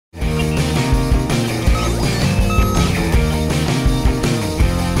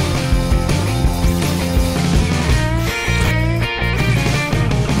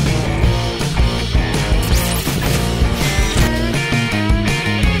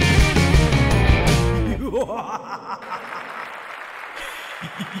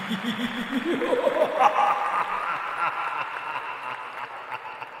ส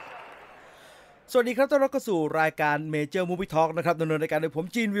วัสดีครับต้อนรับเข้าสู่รายการ Major Movie Talk นะครับดำเนินรายการโดยผม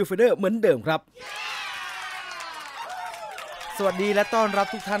จีนวิลเฟเดอร์เหมือนเดิมครับสวัสดีและต้อนรับ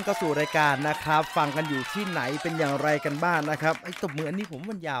ทุกท่านเข้าสู่รายการนะครับฟังกันอยู่ที่ไหนเป็นอย่างไรกันบ้างนะครับไอ้ตบมืออันนี้ผม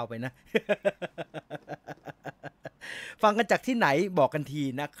มันยาวไปนะ ฟังกันจากที่ไหนบอกกันที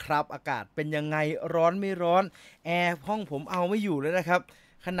นะครับอากาศเป็นยังไงร้อนไม่ร้อนแอร์ห้องผมเอาไม่อยู่เลยนะครับ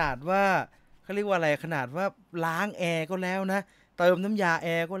ขนาดว่าเขาเรียกว่าอะไรขนาดว่าล้างแอร์ก็แล้วนะเติมน้ำยาแอ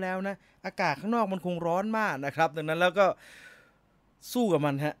ร์ก็แล้วนะอากาศข้างนอกมันคงร้อนมากนะครับดังนั้นแล้วก็สู้กับ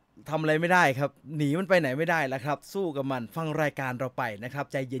มันฮะทำอะไรไม่ได้ครับหนีมันไปไหนไม่ได้แล้วครับสู้กับมันฟังรายการเราไปนะครับ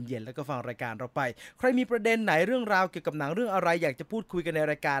ใจเย็นๆแล้วก็ฟังรายการเราไปใครมีประเด็นไหนเรื่องราวเกี่ยวกับหนังเรื่องอะไรอยากจะพูดคุยกันใน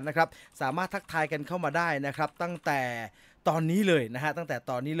รายการนะครับสามารถทักทายกันเข้ามาได้นะครับตั้งแต่ตอนนี้เลยนะฮะตั้งแต่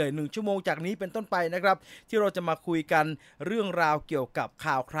ตอนนี้เลย1ชั่วโมงจากนี้เป็นต้นไปนะครับที่เราจะมาคุยกันเรื่องราวเกี่ยวกับ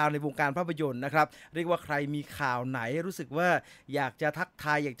ข่าวคราวในวงการภาพยนตร์นะครับเรียกว่าใครมีข่าวไหนรู้สึกว่าอยากจะทักท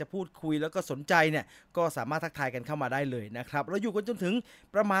ายอยากจะพูดคุยแล้วก็สนใจเนี่ยก็สามารถทักทายกันเข้ามาได้เลยนะครับเราอยู่กันจนถึง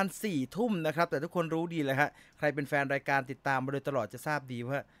ประมาณ4 ทุ่มนะครับแต่ทุกคนรู้ดีเลยฮะใครเป็นแฟนรายการติดตามมาโดยตลอดจะทราบดี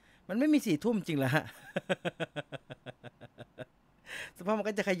ว่ามันไม่มี4 ทุ่มจริงเหรอฮะ สภาพมัน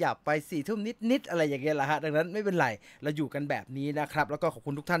ก็จะขยับไป4 ทุ่มนิดๆอะไรอย่างเงี้ยแหละฮะดังนั้นไม่เป็นไรเราอยู่กันแบบนี้นะครับแล้วก็ขอบ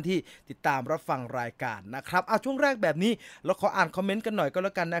คุณทุกท่านที่ติดตามรับฟังรายการนะครับช่วงแรกแบบนี้เราขออ่านคอมเมนต์กันหน่อยก็แ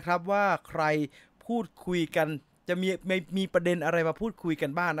ล้วกันนะครับว่าใครพูดคุยกันจะมีประเด็นอะไรมาพูดคุยกั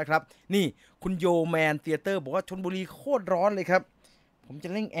นบ้างนะครับนี่คุณโยแมนเธียเตอร์บอกว่าชลบุรีโคตรร้อนเลยครับผมจะ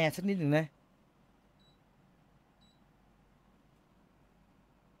เร่งแอร์สักนิดหนึ่งนะ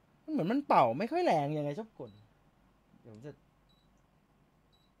เหมือนมันเป่าไม่ค่อยแรงยังไงชอบกลเดี๋ยวจะ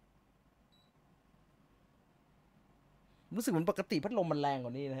รู้สึกเหมือนปกติพัดลมมันแรงก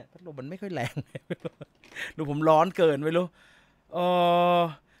ว่านี้นะฮะพัดลมมันไม่ค่อยแรงหรือผมร้อนเกินไม่รู้เออ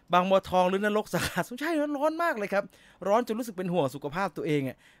บางบัวทองหรือนรกสาขาสมใช่ร้อนมากเลยครับร้อนจนรู้สึกเป็นห่วงสุขภาพตัวเอง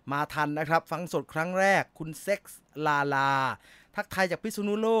อ่ะมาทันนะครับฟังสดครั้งแรกคุณเซ็กซ์ลาทักทายจากพิษ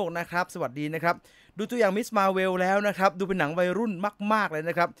ณุโลกนะครับสวัสดีนะครับดูตัวอย่างมิสมาเวลแล้วนะครับดูเป็นหนังวัยรุ่นมากๆเลย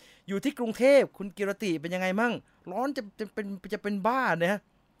นะครับอยู่ที่กรุงเทพคุณกิรติเป็นยังไงมั่งร้อนจะเป็นบ้าเนี่ย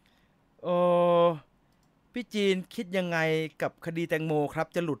เออพี่จีนคิดยังไงกับคดีแตงโมครับ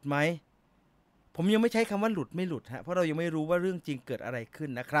จะหลุดไหม ผมยังไม่ใช้คำว่าหลุดไม่หลุดฮะเพราะเรายังไม่รู้ว่าเรื่องจริงเกิดอะไรขึ้น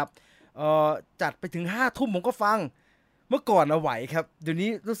นะครับเอ่จัดไปถึง5 ทุ่มผมก็ฟังเมื่อก่อนเอาไหวครับเดี๋ยวนี้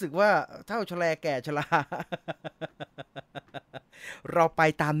รู้สึกว่าเท่าชแลแก่ชราเราไป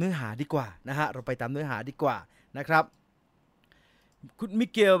ตามเนื้อหาดีกว่านะฮะเราไปตามเนื้อหาดีกว่านะครับคุณมิ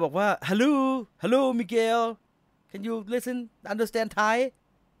เกลบอกว่า hello มิเกล can you listen understand Thai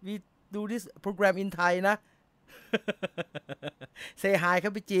we do this program in Thai นะ เซฮายครั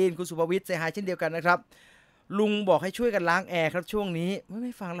บพี่จีนคุณสุภวิทย์เซฮายเช่นเดียวกันนะครับลุงบอกให้ช่วยกันล้างแอร์ครับช่วงนี้ไ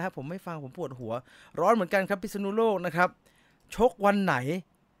ม่ฟังแล้วครับผมไม่ฟังผมปวดหัวร้อนเหมือนกันครับพิษณุโลกนะครับชกวันไหน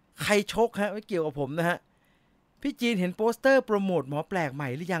ใครชกฮะไม่เกี่ยวกับผมนะฮะพี่จีนเห็นโปสเตอร์โปรโมทหมอแปลกใหม่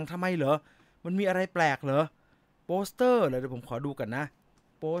หรือยังทำไมเหรอมันมีอะไรแปลกเหรอโปสเตอร์เดี๋ยวผมขอดูกันนะ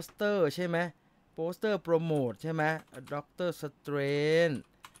โปสเตอร์ใช่ไหมโปสเตอร์โปรโมทใช่ไหมด็อกเตอร์สเตรน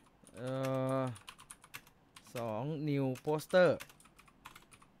เอ่อ2 New Poster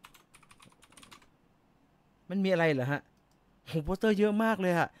มันมีอะไรเหรอฮะโหโปสเตอร์เยอะมากเล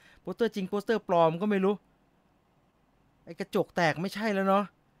ยฮะโปสเตอร์จริงโปสเตอร์ปลอมก็ไม่รู้ไอ้กระจกแตกไม่ใช่แล้วเนาะ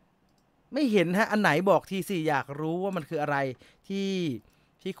ไม่เห็นฮะอันไหนบอกทีสิอยากรู้ว่ามันคืออะไรที่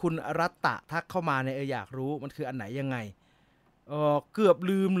ที่คุณรัตตะทักเข้ามาเนี่ยอยากรู้มันคืออันไหนยังไงเกือบ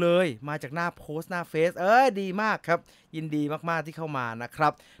ลืมเลยมาจากหน้าโพสต์หน้าเฟซดีมากครับยินดีมากๆที่เข้ามานะครั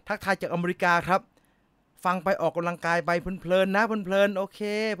บทักทายจากอเมริกาครับฟังไปออกกำลังกายไปเพลินๆนะเพลินๆโอเค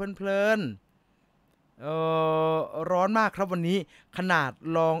เพลินๆร้อนมากครับวันนี้ขนาด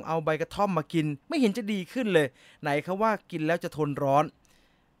ลองเอาใบกระท่อมมากินไม่เห็นจะดีขึ้นเลยไหนเขาว่ากินแล้วจะทนร้อน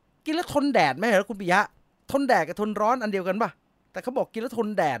กินแล้วทนแดดไหมเหรอคุณปิยะทนแดดกับทนร้อนอันเดียวกันป่ะแต่เขาบอกกินแล้วทน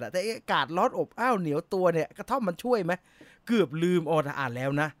แดดอะแต่อากาศร้อนอบอ้าวเหนียวตัวเนี่ยกระท่อมมันช่วยไหมเกือบลืมอ่านแล้ว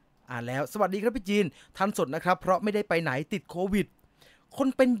นะอ่านแล้วสวัสดีครับพี่จีนทันสดนะครับเพราะไม่ได้ไปไหนติดโควิดคน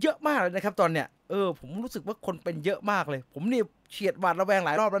เป็นเยอะมากเลยนะครับตอนเนี้ยผมรู้สึกว่าคนเป็นเยอะมากเลยผมนี่เฉียดหวาดระแวงหล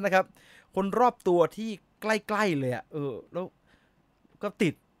ายรอบแล้วนะครับคนรอบตัวที่ใกล้ๆเลยอะแล้วก็ติ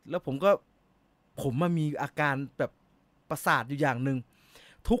ดแล้วผมมามีอาการแบบประสาทอยู่อย่างหนึ่ง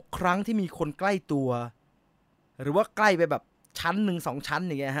ทุกครั้งที่มีคนใกล้ตัวหรือว่าใกล้ไปแบบชั้นหนึ่ง2 ชั้น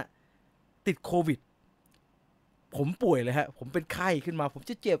อย่างเงี้ยฮะติดโควิดผมป่วยเลยฮะผมเป็นไข้ขึ้นมาผม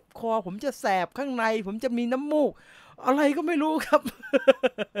จะเจ็บคอผมจะแสบข้างในผมจะมีน้ำมูกอะไรก็ไม่รู้ครับ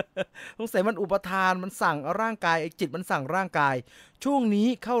สงสัยมันอุปทานมันสั่งร่างกายจิตมันสั่งร่างกายช่วงนี้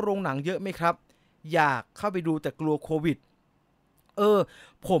เข้าโรงหนังเยอะไหมครับอยากเข้าไปดูแต่กลัวโควิด เออ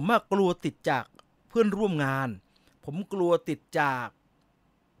ผมกลัวติดจากเพื่อนร่วมงานผมกลัวติดจาก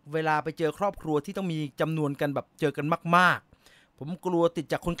เวลาไปเจอครอบครัวที่ต้องมีจำนวนกันแบบเจอกันมากๆผมกลัวติด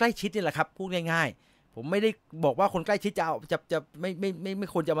จากคนใกล้ชิดนี่แหละครับพูดง่ายๆผมไม่ได้บอกว่าคนใกล้ชิดจะไม่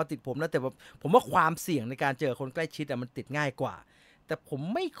ควรจะมาติดผมนะแต่ผมว่าความเสี่ยงในการเจอคนใกล้ชิดมันติดง่ายกว่าแต่ผม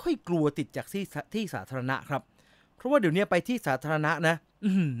ไม่ค่อยกลัวติดจากที่สาธารณะครับเพราะว่าเดี๋ยวนี้ไปที่สาธารณะนะ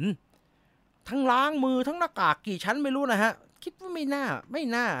ทั้งล้างมือทั้งหน้ากากกี่ชั้นไม่รู้นะฮะคิดว่าไม่น่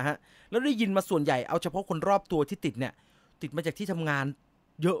าฮะแล้วได้ยินมาส่วนใหญ่เอาเฉพาะคนรอบตัวที่ติดเนี่ยติดมาจากที่ทำงาน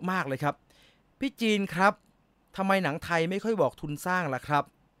เยอะมากเลยครับพี่จีนครับทำไมหนังไทยไม่ค่อยบอกทุนสร้างล่ะครับ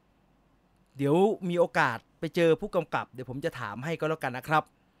เดี๋ยวมีโอกาสไปเจอผู้กำกับเดี๋ยวผมจะถามให้ก็แล้วกันนะครับ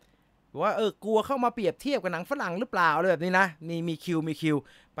ว่ากลัวเข้ามาเปรียบเทียบกับหนังฝรั่งหรือเปล่าอะไรแบบนี้นะมีคิว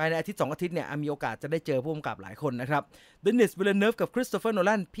ไปในอาทิตย์2อาทิตย์เนี่ยมีโอกาสจะได้เจอผู้กำกับหลายคนนะครับเดนิส วิลเลเนฟกับคริสโตเฟอร์ โนแ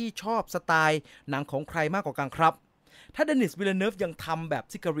ลนพี่ชอบสไตล์หนังของใครมากกว่ากันครับถ้าเดนิส วิลเลเนฟยังทำแบบ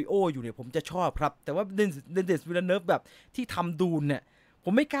ซิการิโออยู่เนี่ยผมจะชอบครับแต่ว่าเดนิส วิลเลเนฟแบบที่ทำดูนเนี่ยผ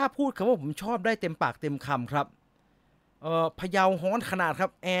มไม่กล้าพูดคำว่าผมชอบได้เต็มปากเต็มคำครับพะเยาฮ้อนขนาดครั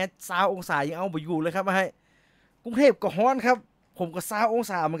บแอร์20 องศายังเอาไปอยู่เลยครับให้กรุงเทพก็ฮ้อนครับผมก็20 อง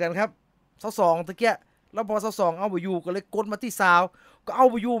ศาเหมือนกันครับ22ตะเกียแล้วพอ22เอาไปอยู่ก็เลยกดมาที่20ก็เอา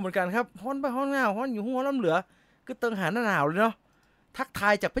ไปอยู่เหมือนกันครับฮ้อนไปฮ้อนหน้าฮ้อนอยู่หัวล้ำเหลือก็เติงหาหน้าหนาวเลยเนาะทักทา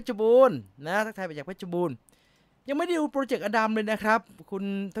ยจากเพชรบูรณ์นะทักทายไปจากเพชรบูรณ์ยังไม่ได้ดูโปรเจกต์อดัมเลยนะครับคุณ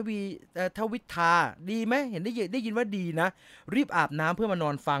ทวิทาดีไหมเห็นได้ยินว่าดีนะรีบอาบน้ำเพื่อมานอ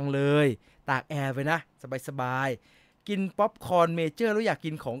นฟังเลยตากแอร์ไปนะสบายกินป๊อปคอร์นเมเจอร์แล้วอยาก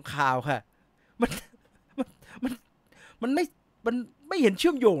กินของคาวค่ะมันมันมันไม่เห็นเชื่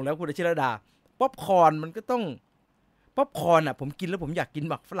อมโยงแล้วคุณชิรดาป๊อปคอร์นมันก็ต้องป๊อปคอร์นผมกินแล้วผมอยากกิน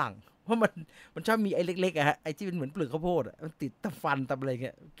หมักฝรั่งเพราะมันชอบมีไอ้เล็กๆฮะไอ้ที่เป็นเหมือนเปลือกข้าวโพดมันติดตะฟันตะอะไรเ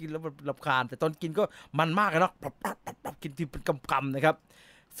งี้ยกินแล้วมันรำคาญแต่ตอนกินก็มันมากเลยเนาะกินทีเป็นกำๆนะครับ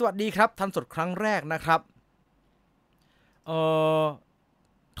สวัสดีครับทันสดครั้งแรกนะครับ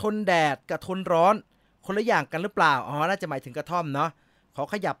ทนแดดกับทนร้อนคนละอย่างกันหรือเปล่าน่าจะหมายถึงกระท่อมเนาะขอ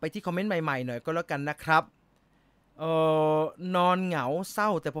ขยับไปที่คอมเมนต์ใหม่ๆหน่อยก็แล้วกันนะครับนอนเหงาเศร้า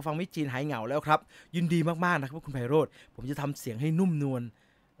แต่พอฟังมิจีนหายเหงาแล้วครับยินดีมากๆนะครับคุณไพโรจน์ผมจะทำเสียงให้นุ่มนวล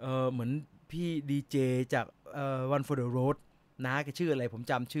เหมือนพี่ดีเจจากOne for the Road นะแกชื่ออะไรผม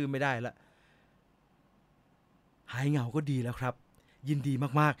จำชื่อไม่ได้ละหายเหงาก็ดีแล้วครับยินดี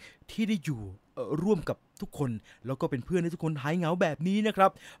มากๆที่ได้อยู่ร่วมกับทุกคนแล้วก็เป็นเพื่อนให้ทุกคนหายเหงาแบบนี้นะครั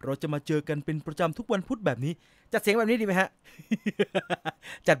บเราจะมาเจอกันเป็นประจำทุกวันพุธแบบนี้จัดเสียงแบบนี้ดีไหมฮะ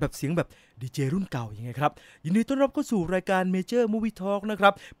จัดแบบเสียงแบบดีเจรุ่นเก่ายังไงครับยินดีต้อนรับเข้าสู่รายการ Major Movie Talk นะครั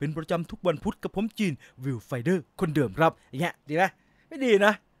บเป็นประจำทุกวันพุธกับผมจีนวิลไฟเดอร์คนเดิมครับอย่างเงี้ยดีไหมไม่ดีน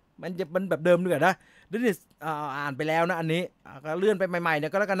ะมันแบบเดิมเลยนะเดนิสอ่านไปแล้วนะอันนี้ก็เลื่อนไปใหม่ๆเนี่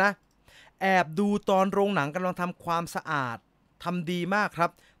ยก็แล้วกันนะแอบดูตอนโรงหนังกำลังทำความสะอาดทำดีมากครั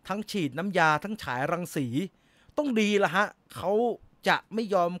บทั้งฉีดน้ำยาทั้งฉายรังสีต้องดีละฮะเขาจะไม่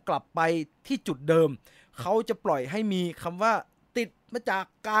ยอมกลับไปที่จุดเดิมเขาจะปล่อยให้มีคำว่าติดมาจาก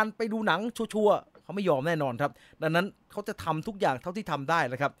การไปดูหนังชัวร์ๆเขาไม่ยอมแน่นอนครับดังนั้นเขาจะทำทุกอย่างเท่าที่ทำได้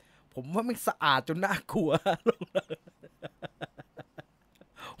เลยครับผมว่าไม่สะอาดจนน่ากลัว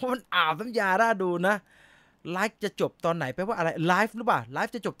เพราะมันอาบน้ำยาได้ดูนะไลฟ์จะจบตอนไหนแปลว่าอะไรไลฟ์หรือเปล่าไล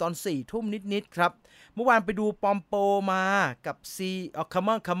ฟ์จะจบตอน4 ทุ่มนิดๆครับเมื่อวานไปดูปอมโปมากับคั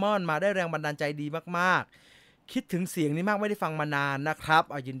มอนมาได้แรงบันดาลใจดีมากๆคิดถึงเสียงนี้มากไม่ได้ฟังมานานนะครับ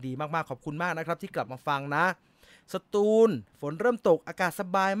ยินดีมากๆขอบคุณมากนะครับที่กลับมาฟังนะสตูลฝนเริ่มตกอากาศส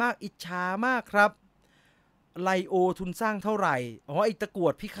บายมากอิจฉามากครับไลโอทุนสร้างเท่าไหร่ไอ้ตะกรว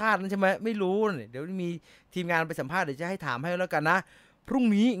ดพิฆาตนั่นใช่ไหมไม่รู้เดี๋ยวมีทีมงานไปสัมภาษณ์เดี๋ยวจะให้ถามให้แล้วกันนะพรุ่ง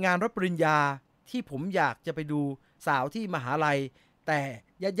นี้งานรับปริญญาที่ผมอยากจะไปดูสาวที่มหาลัยแต่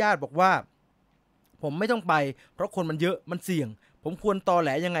ญาติบอกว่าผมไม่ต้องไปเพราะคนมันเยอะมันเสี่ยงผมควรตอแหล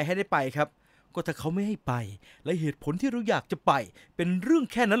ยังไงให้ได้ไปครับก็ถ้าเขาไม่ให้ไปและเหตุผลที่เราอยากจะไปเป็นเรื่อง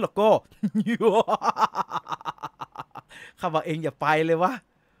แค่นั้นหรอก็ ข้าว่าเองอย่าไปเลยวะ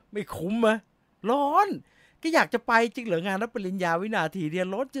ไม่คุ้มมะร้อนก็อยากจะไปจริงเหรองานรับปริญญาวินาทีเดียว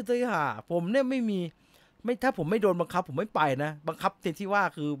ร้อนจะตายห่าผมเนี่ยไม่ถ้าผมไม่โดนบังคับผมไม่ไปนะบังคับที่ว่า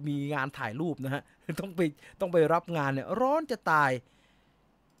คือมีงานถ่ายรูปนะฮะต้องไปรับงานเนี่ยร้อนจะตาย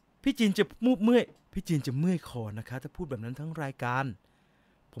พี่จีนจะเมื่อยคอนะคะถ้าพูดแบบนั้นทั้งรายการ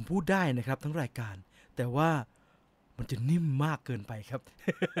ผมพูดได้นะครับทั้งรายการแต่ว่ามันจะนิ่มมากเกินไปครับ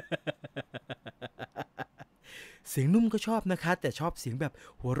เสียงนุ่มก็ชอบนะคะแต่ชอบเสียงแบบ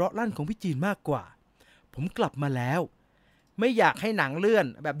หัวเราะลั่นของพี่จีนมากกว่าผมกลับมาแล้วไม่อยากให้หนังเลื่อน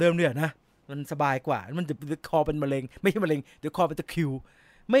แบบเดิมเนี่ยนะมันสบายกว่ามันจะคอเป็นมะเร็งไม่ใช่มะเร็งเดี๋ยวคอเป็นตะคริว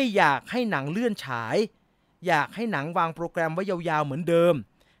ไม่อยากให้หนังเลื่อนฉายอยากให้หนังวางโปรแกรมไว้ยาวๆเหมือนเดิม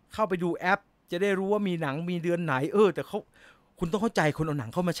เข้าไปดูแอปจะได้รู้ว่ามีหนังมีเดือนไหนแต่เขา คุณต้องเข้าใจคนเอาหนั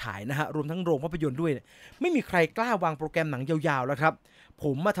งเข้ามาฉายนะฮะรวมทั้งโรงภาพยนตร์ด้วยไม่มีใครกล้าวางโปรแกรมหนังยาวๆแล้วครับผ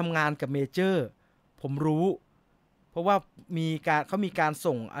มมาทำงานกับเมเจอร์ผมรู้เพราะว่าเขามีการ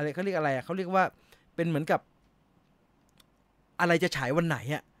ส่งอะไรเขาเรียกอะไรเขาเรียกว่าเป็นเหมือนกับอะไรจะฉายวันไหน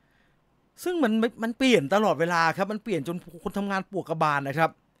อะซึ่งมันเปลี่ยนตลอดเวลาครับมันเปลี่ยนจนคนทำงานปวดกระบาลนะครับ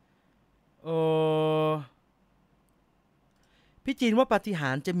เออพี่จีนว่าปาฏิหา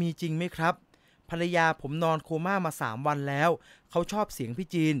ริย์จะมีจริงไหมครับภรรยาผมนอนโคม่ามา3 วันแล้วเขาชอบเสียงพี่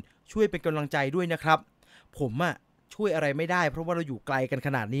จีนช่วยเป็นกำลังใจด้วยนะครับผมอะช่วยอะไรไม่ได้เพราะว่าเราอยู่ไกลกันข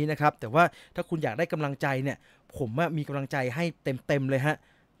นาดนี้นะครับแต่ว่าถ้าคุณอยากได้กำลังใจเนี่ยผมมีกำลังใจให้เต็มเลยฮะ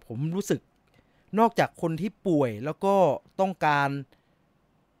ผมรู้สึกนอกจากคนที่ป่วยแล้วก็ต้องการ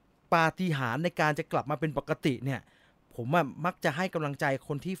ปาฏิหาริย์ในการจะกลับมาเป็นปกติเนี่ยผมมักจะให้กำลังใจค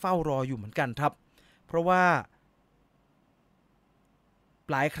นที่เฝ้ารออยู่เหมือนกันครับเพราะว่า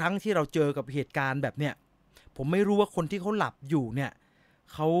หลายครั้งที่เราเจอกับเหตุการณ์แบบเนี้ยผมไม่รู้ว่าคนที่เขาหลับอยู่เนี่ย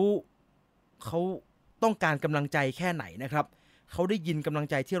เขาเขาต้องการกำลังใจแค่ไหนนะครับเขาได้ยินกำลัง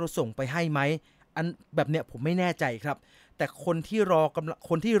ใจที่เราส่งไปให้ไหมอันแบบเนี้ยผมไม่แน่ใจครับแต่คนที่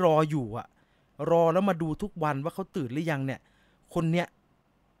รออยู่อะรอแล้วมาดูทุกวันว่าเขาตื่นหรือยังเนี่ยคนเนี้ย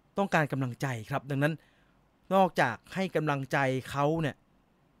ต้องการกำลังใจครับดังนั้นนอกจากให้กำลังใจเขาเนี่ย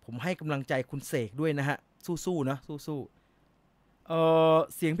ผมให้กำลังใจคุณเสกด้วยนะฮะสู้ๆนะสู้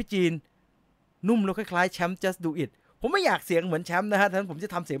ๆเสียงพี่จีนนุ่มแล้วคล้ายๆแชมป์ just do it ผมไม่อยากเสียงเหมือนแชมป์นะฮะท่านผมจะ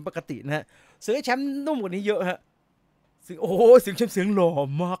ทำเสียงปกตินะฮะเสียงแชมป์นุ่มกว่านี้เยอะฮะเสียงโอ้โหเสียงแชมป์เสียงหล่อ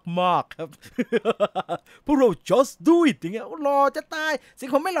มากๆครับ พวกเรา just do it อย่างเงี้ยหล่อจะตายเสียง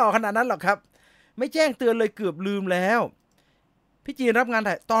ผมไม่หล่อขนาดนั้นหรอกครับไม่แจ้งเตือนเลยเกือบลืมแล้วพี่จีนรับงาน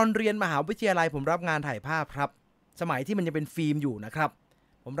ถ่ายตอนเรียนมหาวิทยาลัยผมรับงานถ่ายภาพครับสมัยที่มันยังเป็นฟิล์มอยู่นะครับ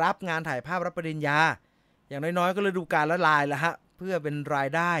ผมรับงานถ่ายภาพรับปริญญาอย่างน้อยๆก็ฤดูกาลละลายละฮะเพื่อเป็นราย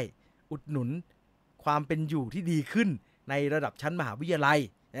ได้อุดหนุนความเป็นอยู่ที่ดีขึ้นในระดับชั้นมหาวิทยาลัย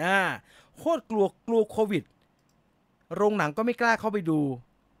โคตรกลัวโควิดโรงหนังก็ไม่กล้าเข้าไปดู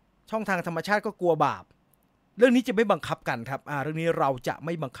ช่องทางธรรมชาติก็กลัวบาปเรื่องนี้จะไม่บังคับกันครับเรื่องนี้เราจะไ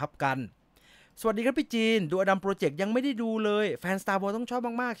ม่บังคับกันสวัสดีครับพี่จีนดูอดัมโปรเจกต์ยังไม่ได้ดูเลยแฟน Star Wars ต้องชอบ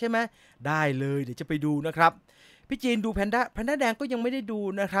มากๆใช่ไหมได้เลยเดี๋ยวจะไปดูนะครับพี่จีนดูแพนด้าแดงก็ยังไม่ได้ดู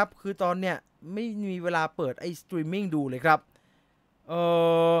นะครับคือตอนเนี้ยไม่มีเวลาเปิดไอ้สตรีมมิ่งดูเลยครับ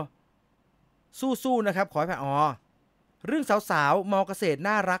สู้ๆนะครับขอให้ผ่านเรื่องสาวๆมอเกษตร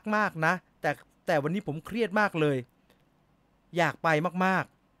น่ารักมากนะแต่วันนี้ผมเครียดมากเลยอยากไปมาก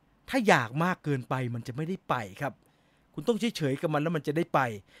ๆถ้าอยากมากเกินไปมันจะไม่ได้ไปครับคุณต้องเฉยๆกับมันแล้วมันจะได้ไป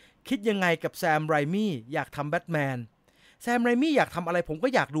คิดยังไงกับแซมไรมี่อยากทำแบทแมนแซมไรมี่อยากทำอะไรผมก็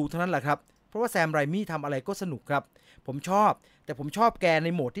อยากดูเท่านั้นแหละครับเพราะว่าแซมไรมี่ทำอะไรก็สนุกครับผมชอบแต่ผมชอบแกใน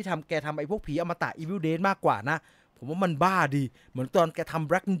โหมดที่แกทำไอ้พวกผีอมตะ Evil Dead มากกว่านะผมว่ามันบ้าดีเหมือนตอนแกทำ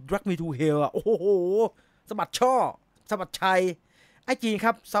Drag Me to Hell อ่ะโอ้โหสะบัดช่อสะบัดชัยไอ้จีนค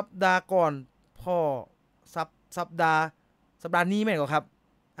รับสัปดาห์ก่อนพ่อสัปดาห์นี้ไม่หรอครับ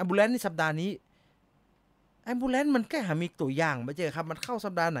อัมบูเลนซ์นี่สัปดาห์นี้อัมบูเลนซ์มันแค่หามีตัวอย่างไม่เจอครับมันเข้าสั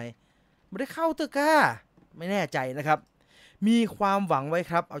ปดาห์ไหนไม่ได้เข้าตึกก้าไม่แน่ใจนะครับมีความหวังไว้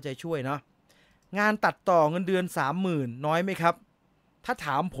ครับเอาใจช่วยเนาะงานตัดต่อเงินเดือน 30,000 น้อยไหมครับถ้าถ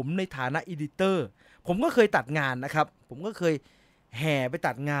ามผมในฐานะอีดิเตอร์ผมก็เคยตัดงานนะครับผมก็เคยแห่ไป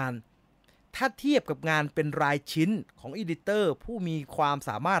ตัดงานถ้าเทียบกับงานเป็นรายชิ้นของอีดิเตอร์ผู้มีความส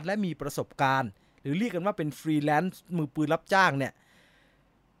ามารถและมีประสบการณ์หรือเรียกกันว่าเป็นฟรีแลนซ์มือปืนรับจ้างเนี่ย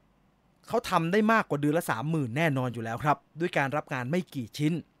เขาทำได้มากกว่าเดือนละ 30,000 แน่นอนอยู่แล้วครับด้วยการรับงานไม่กี่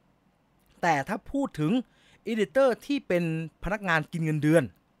ชิ้นแต่ถ้าพูดถึงอีดิเตอร์ที่เป็นพนักงานกินเงินเดือน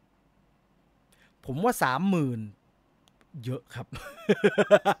ผมว่า 30,000 เยอะครับ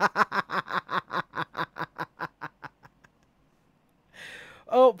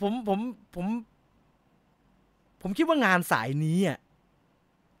ผมคิดว่างานสายนี้อ่ะ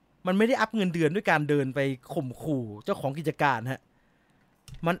มันไม่ได้อัพเงินเดือนด้วยการเดินไปข่มขู่เจ้าของกิจการฮะ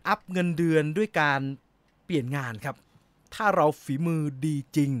มันอัพเงินเดือนด้วยการเปลี่ยนงานครับถ้าเราฝีมือดี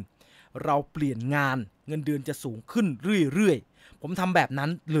จริงเราเปลี่ยนงานเงินเดือนจะสูงขึ้นเรื่อยๆผมทำแบบนั้น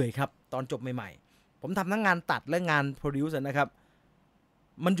เลยครับตอนจบใหม่ๆผมทำทั้งงานตัดและงานโปรดิวซ์นะครับ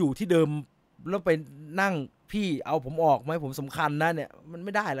มันอยู่ที่เดิมแล้วไปนั่งพี่เอาผมออกไหมผมสำคัญนะเนี่ยมันไ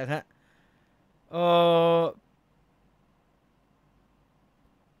ม่ได้หรอกฮะ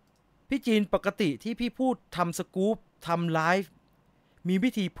พี่จีนปกติที่พี่พูดทำสกู๊ปทำไลฟ์มีวิ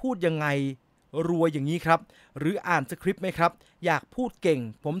ธีพูดยังไงรวยอย่างนี้ครับหรืออ่านสคริปต์ไหมครับอยากพูดเก่ง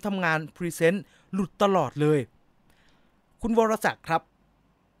ผมทำงานพรีเซนต์หลุดตลอดเลยคุณวรศักดิ์ครับ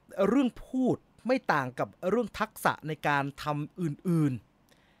เรื่องพูดไม่ต่างกับเรื่องทักษะในการทำอื่น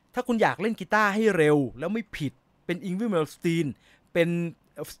ๆถ้าคุณอยากเล่นกีตาร์ให้เร็วแล้วไม่ผิดเป็นอิงวิเมลสตีนเป็น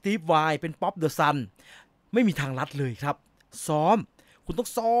สตีฟไวเป็นป๊อปเดอะซันไม่มีทางลัดเลยครับ ซ้อมคุณต้อง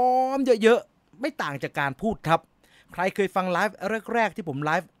ซ้อมเยอะๆไม่ต่างจากการพูดครับใครเคยฟังไลฟ์แรกๆที่ผมไ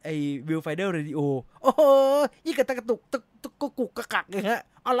ลฟ์ไอ้ Viewfinder Radio โอ้โหยิ่งกระตุกกุกกระกักอย่างเงี้ย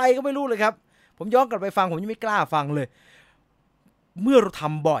อะไรก็ไม่รู้เลยครับผมย้อนกลับไปฟังผมยังไม่กล้าฟังเลยเมื่อเราท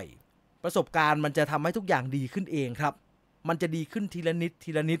ำบ่อยประสบการณ์มันจะทำให้ทุกอย่างดีขึ้นเองครับมันจะดีขึ้นทีละนิดที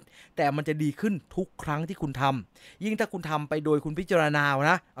ละนิดแต่มันจะดีขึ้นทุกครั้งที่คุณทำยิ่งถ้าคุณทำไปโดยคุณพิจารณา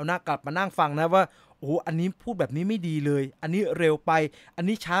นะเอาหน้ากลับมานั่งฟังนะว่าโอ้อันนี้พูดแบบนี้ไม่ดีเลยอันนี้เร็วไปอัน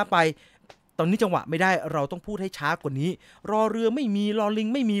นี้ช้าไปตอนนี้จังหวะไม่ได้เราต้องพูดให้ช้ากว่านี้รอเรือไม่มีรอลิง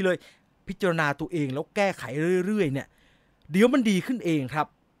ไม่มีเลยพิจารณาตัวเองแล้วแก้ไขเรื่อยๆเนี่ยเดี๋ยวมันดีขึ้นเองครับ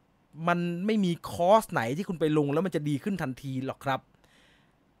มันไม่มีคอร์สไหนที่คุณไปลงแล้วมันจะดีขึ้นทันทีหรอกครับ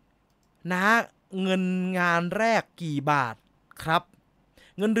นะเงินงานแรกกี่บาทครับ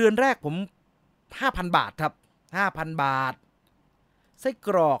เงินเดือนแรกผม 5,000 บาทครับ 5,000 บาทไส้ก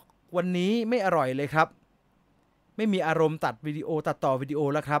รอกวันนี้ไม่อร่อยเลยครับไม่มีอารมณ์ตัดต่อวิดีโอ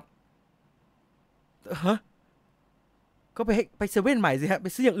แล้วครับฮะก็ไปเซเว่นใหม่สิฮะไป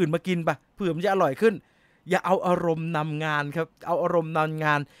ซื้ออย่างอื่นมากินปะเผื่อมันจะอร่อยขึ้นอย่าเอาอารมณ์นำงานครับเอาอารมณ์นำง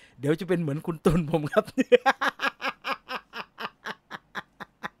านเดี๋ยวจะเป็นเหมือนคุณตุลผมครับ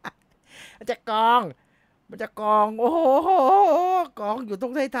มันจะกองโอ้โหกองอยู่ตร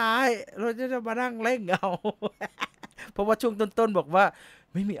งท้ายๆเราจะมานั่งเล่งเอาเพราะว่าช่วงต้นๆบอกว่า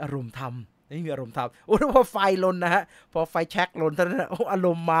ไม่มีอารมณ์ทำโอ้พอไฟลนนะฮะพอไฟแช็คลนเท่านั้นโอ้อาร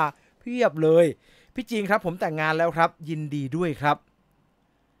มณ์มาเพียบเลยพี่จีนครับผมแต่งงานแล้วครับยินดีด้วยครับ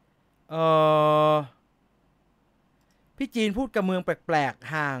พี่จีนพูดกับเมืองแปลก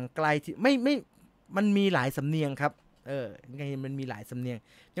ๆห่างไกลที่ไม่มันมีหลายสำเนียงครับไงมันมีหลายสำเนียง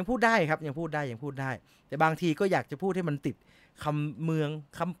ยังพูดได้ครับยังพูดได้แต่บางทีก็อยากจะพูดให้มันติดคำเมือง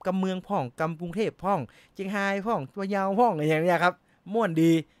คำเมืองพ่องคำกรุงเทพพ่องเชียงรายพ่องพะเยาพ่องอะไรอย่างเงี้ยครับม่วน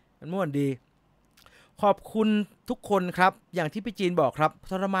ดีมันม่วนดีขอบคุณทุกคนครับอย่างที่พี่จีนบอกครับ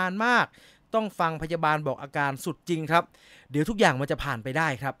ทรมานมากต้องฟังพยาบาลบอกอาการสุดจริงครับเดี๋ยวทุกอย่างมันจะผ่านไปได้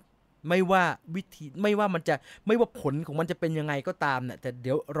ครับไม่ว่าวิธีไม่ว่าผลของมันจะเป็นยังไงก็ตามเนี่ยแต่เ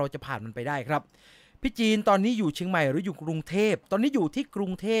ดี๋ยวเราจะผ่านมันไปได้ครับพี่จีนตอนนี้อยู่เชียงใหม่หรืออยู่กรุงเทพตอนนี้อยู่ที่กรุ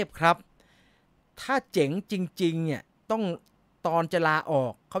งเทพครับถ้าเจ๋งจริงๆเนี่ยต้องตอนจะลาออ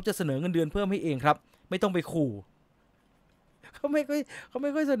กเขาจะเสนอเงินเดือนเพิ่มให้เองครับไม่ต้องไปขู่เขาไม่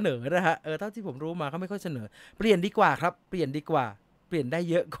ค่อยเสนอนะฮะเท่าที่ผมรู้มาเขาไม่ค่อยเสนอเปลี่ยนดีกว่าครับเปลี่ยนได้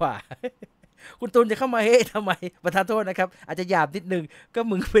เยอะกว่า คุณตูนจะเข้ามาเฮ้ทำไมประทานโทษนะครับอาจจะหยาบนิดนึงก็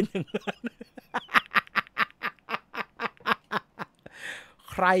มึงเป็นอย่างนั้น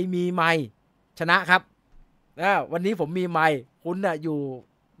ใครมีไมค์ชนะครับวันนี้ผมมีไมค์คุณน่ะอยู่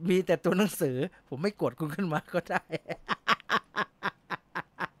มีแต่ตัวหนังสือผมไม่กดคุณขึ้นมาก็ได้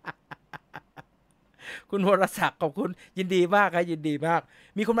คุณวรศักดิ์ขอบคุณยินดีมากครับยินดีมาก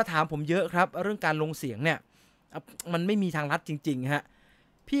มีคนมาถามผมเยอะครับเรื่องการลงเสียงเนี่ยมันไม่มีทางลัดจริงๆฮะ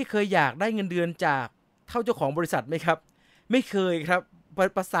พี่เคยอยากได้เงินเดือนจากเท่าเจ้าของบริษัทไหมครับไม่เคยครับ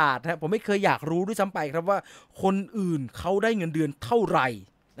ประสาทฮะผมไม่เคยอยากรู้ด้วยซ้ำไปครับว่าคนอื่นเขาได้เงินเดือนเท่าไหร่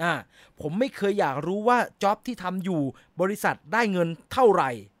ผมไม่เคยอยากรู้ว่าจ็อบที่ทำอยู่บริษัทได้เงินเท่าไหร่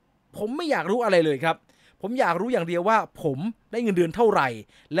ผมไม่อยากรู้อะไรเลยครับผมอยากรู้อย่างเดียวว่าผมได้เงินเดือนเท่าไหร่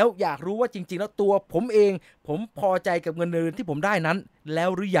แล้วอยากรู้ว่าจริงๆแล้วตัวผมเองผมพอใจกับเงินเดือนที่ผมได้นั้นแล้ว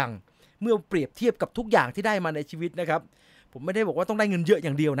หรือยังเมื่อเปรียบเทียบกับทุกอย่างที่ได้มาในชีวิตนะครับผมไม่ได้บอกว่าต้องได้เงินเยอะอ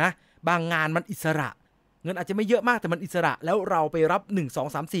ย่างเดียวนะบางงานมันอิสระเงินอาจจะไม่เยอะมากแต่มันอิสระแล้วเราไปรับ1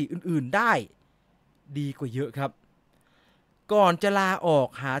 2 3 4อื่นๆได้ดีกว่าเยอะครับก่อนจะลาออก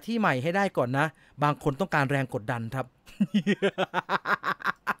หาที่ใหม่ให้ได้ก่อนนะบางคนต้องการแรงกดดันครับ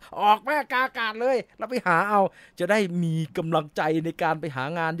ออกแม่กาอากาศเลยแล้วไปหาเอาจะได้มีกำลังใจในการไปหา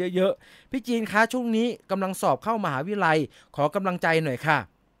งานเยอะๆพี่จีนคะช่วงนี้กำลังสอบเข้ามหาวิทยาลัยขอกำลังใจหน่อยค่ะ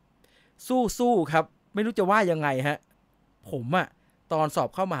สู้ๆครับไม่รู้จะว่ายังไงฮะผมตอนสอบ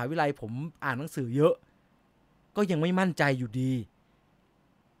เข้ามหาวิทยาลัยผมอ่านหนังสือเยอะก็ยังไม่มั่นใจอยู่ดี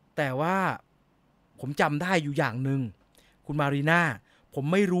แต่ว่าผมจำได้อยู่อย่างหนึ่งคุณมารีนาผม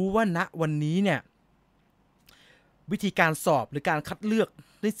ไม่รู้ว่าณวันนี้เนี่ยวิธีการสอบหรือการคัดเลือก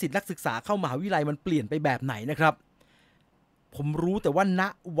นิสิตนักศึกษาเข้ามหาวิทยาลัยมันเปลี่ยนไปแบบไหนนะครับผมรู้แต่ว่าณ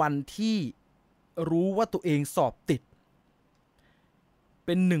วันที่รู้ว่าตัวเองสอบติดเ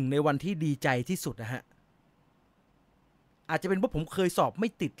ป็นหนึ่งในวันที่ดีใจที่สุดนะฮะอาจจะเป็นเพราะผมเคยสอบไม่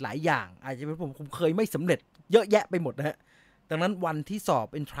ติดหลายอย่างอาจจะเป็นเพราะผมเคยไม่สำเร็จเยอะแยะไปหมดนะฮะดังนั้นวันที่สอบ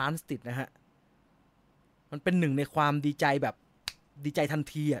Entrance ติดนะฮะมันเป็นหนึ่งในความดีใจแบบดีใจทัน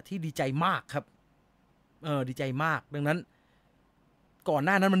ทีที่ดีใจมากครับดีใจมากดังนั้นก่อนห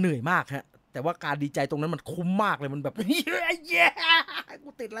น้านั้นมันเหนื่อยมากฮะแต่ว่าการดีใจตรงนั้นมันคุ้มมากเลยมันแบบเย้กู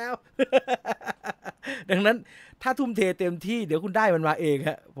ติดแล้ว ดังนั้นถ้าทุ่มเทเต็มที่เดี๋ยวคุณได้มันมาเองฮ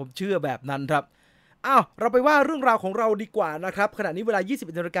ะผมเชื่อแบบนั้นครับ เราไปว่าเรื่องราวของเราดีกว่านะครับขณะนี้เวลา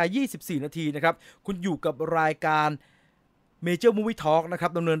 21:24 นาทีนะครับคุณอยู่กับรายการ Major Movie Talk นะครั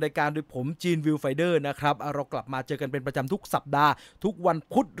บดำเนินรายการโดยผมจีนวิลไฟเดอร์นะครับเรากลับมาเจอกันเป็นประจำทุกสัปดาห์ทุกวัน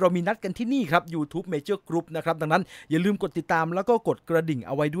พุธเรามีนัดกันที่นี่ครับ YouTube Major Group นะครับดังนั้นอย่าลืมกดติดตามแล้วก็กดกระดิ่งเ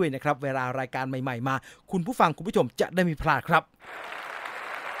อาไว้ด้วยนะครับเวลารายการใหม่ๆมาคุณผู้ฟังคุณผู้ชมจะได้ไม่พลาดครับ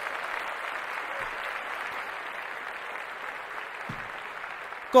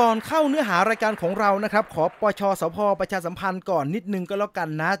ก่อนเข้าเนื้อหารายการของเรานะครับขอปชสพประชาสัมพันธ์ก่อนนิดนึงก็แล้วกัน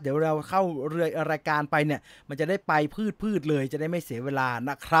นะเดี๋ยวเราเข้ารายการไปเนี่ยมันจะได้ไปพืดเลยจะได้ไม่เสียเวลา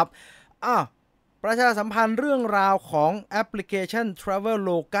นะครับประชาสัมพันธ์เรื่องราวของแอปพลิเคชัน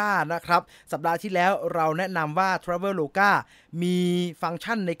Traveloka นะครับสัปดาห์ที่แล้วเราแนะนำว่า Traveloka มีฟังก์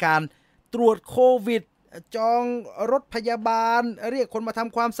ชันในการตรวจโควิดจองรถพยาบาลเรียกคนมาท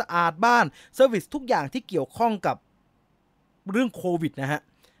ำความสะอาดบ้านเซอร์วิสทุกอย่างที่เกี่ยวข้องกับเรื่องโควิดนะฮะ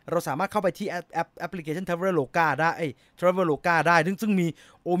เราสามารถเข้าไปที่แอปพลิเคชัน Traveloka ได้Traveloka ได้ซึ่ง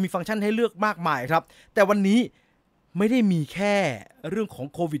มีฟังก์ชันให้เลือกมากมายครับแต่วันนี้ไม่ได้มีแค่เรื่องของ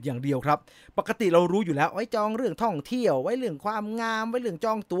โควิดอย่างเดียวครับปกติเรารู้อยู่แล้วไว้จองเรื่องท่องเที่ยวไว้เรื่องความงามไว้เรื่องจ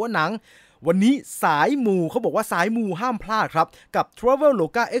องตั๋วหนังวันนี้สายมูเขาบอกว่าสายมูห้ามพลาดครับกับ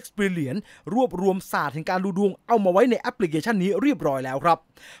Traveloka Experience รวบรวมศาสตร์แห่งการดูดวงเอามาไว้ในแอปพลิเคชันนี้เรียบร้อยแล้วครับ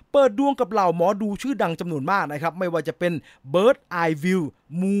เปิดดวงกับเหล่าหมอดูชื่อดังจำนวนมากนะครับไม่ว่าจะเป็น Bird Eye View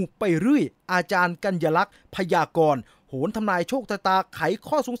มูไปเรื่อยอาจารย์กัญญลักษณ์พยากรณ์โหนทำนายโชคชะตาไข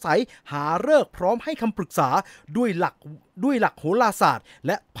ข้อสงสัยหาฤกษ์พร้อมให้คำปรึกษาด้วยหลักโหราศาสตร์แ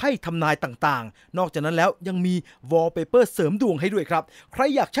ละไพ่ทำนายต่างๆนอกจากนั้นแล้วยังมีวอลเปเปอร์เสริมดวงให้ด้วยครับใคร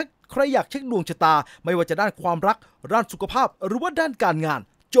อยากเช็คดวงชะตาไม่ว่าจะด้านความรักด้านสุขภาพหรือว่าด้านการงาน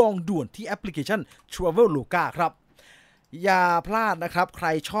จองด่วนที่แอปพลิเคชัน Traveloka ครับอย่าพลาดนะครับใคร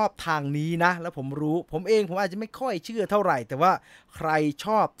ชอบทางนี้นะแล้วผมอาจจะไม่ค่อยเชื่อเท่าไหร่แต่ว่าใครช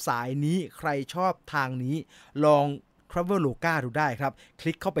อบสายนี้ใครชอบทางนี้ลอง Traveloka ดูได้ครับค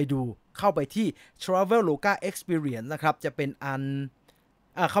ลิกเข้าไปที่ Traveloka Experience นะครับจะเป็น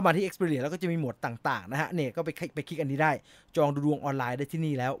เข้ามาที่ Experience แล้วก็จะมีหมวดต่างๆนะฮะเนี่ยก็ไปคลิกอันนี้ได้จองดูดวงออนไลน์ได้ที่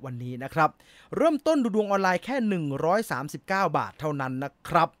นี่แล้ววันนี้นะครับเริ่มต้นดูดวงออนไลน์แค่139 บาทเท่านั้นนะค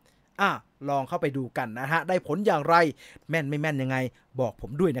รับลองเข้าไปดูกันนะฮะได้ผลอย่างไรแม่นไม่แม่นยังไงบอกผ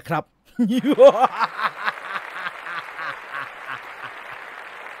มด้วยนะครับ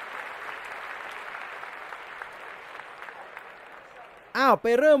ไป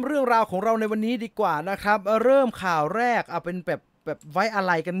เริ่มเรื่องราวของเราในวันนี้ดีกว่านะครับเริ่มข่าวแรกเป็นแบบไว้อะไ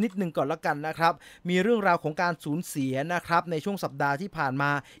รกันนิดนึงก่อนละกันนะครับมีเรื่องราวของการสูญเสียนะครับในช่วงสัปดาห์ที่ผ่านม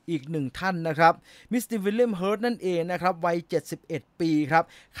าอีกหนึ่งท่านนะครับมิสเตอร์วิลเลียมเฮิร์ตนั่นเองนะครับวัย71 ปีครับ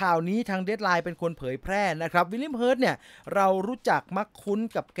ข่าวนี้ทางเดดไลน์เป็นคนเผยแพร่นะครับวิลเลียมเฮิร์ตเนี่ยเรารู้จักมักคุ้น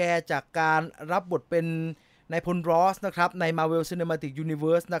กับแกจากการรับบทเป็นนายพลรอสนะครับใน Marvel Cinematic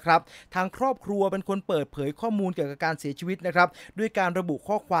Universe นะครับทางครอบครัวเป็นคนเปิดเผยข้อมูลเกี่ยวกับการเสียชีวิตนะครับด้วยการระบุ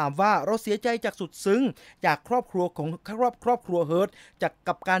ข้อความว่าเราเสียใจจากสุดซึ้งจากครอบครัวเฮิร์ต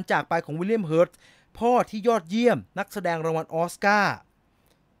กับการจากไปของวิลเลียมเฮิร์ตพ่อที่ยอดเยี่ยมนักแสดงรางวัลออสการ์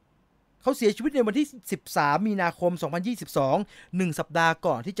เขาเสียชีวิตในวันที่13 มีนาคม 2022 1 สัปดาห์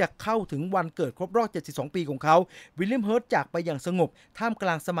ก่อนที่จะเข้าถึงวันเกิดครบรอบ72 ปีของเขาวิลเลียมเฮิร์ตจากไปอย่างสงบท่ามกล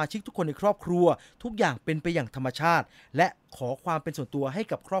างสมาชิกทุกคนในครอบครัวทุกอย่างเป็นไปอย่างธรรมชาติและขอความเป็นส่วนตัวให้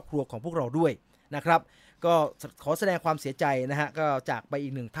กับครอบครัวของพวกเราด้วยนะครับก็ขอแสดงความเสียใจนะฮะก็จากไปอี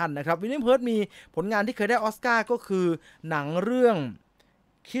กหนึ่งท่านนะครับวิลเลียมเฮิร์ตมีผลงานที่เคยได้ออสการ์ก็คือหนังเรื่อง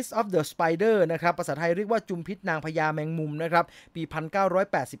Kiss of the Spider นะครับภาษาไทยเรียกว่าจุมพิษนางพญาแมงมุมนะครับปี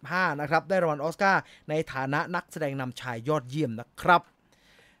 1985 นะครับได้รางวัลออสการ์ในฐานะนักแสดงนำชายยอดเยี่ยมนะครับ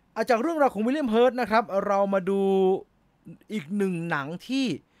จากเรื่องราวของวิลเลียมเฮิร์ตนะครับเรามาดูอีกหนึ่งหนังที่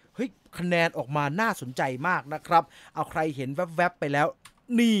คะแนนออกมาน่าสนใจมากนะครับเอาใครเห็นแวบๆไปแล้ว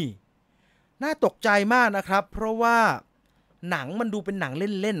นี่น่าตกใจมากนะครับเพราะว่าหนังมันดูเป็นหนัง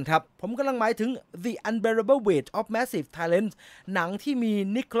เล่นๆครับผมกำลังหมายถึง The Unbearable Weight of Massive Talent หนังที่มี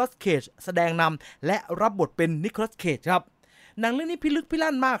นิโคลัส เคจแสดงนำและรับบทเป็นนิโคลัส เคจครับหนังเรื่องนี้พิลึกพิ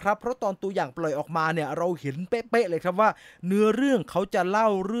ลั่นมากครับเพราะตอนตัวอย่างปล่อยออกมาเนี่ยเราเห็นเป๊ะๆเลยครับว่าเนื้อเรื่องเขาจะเล่า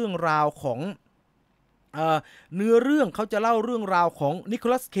เรื่องราวของนิโค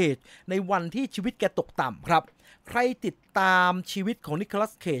ลัส เคจในวันที่ชีวิตแกตกต่ำครับใครติดตามชีวิตของนิโคลั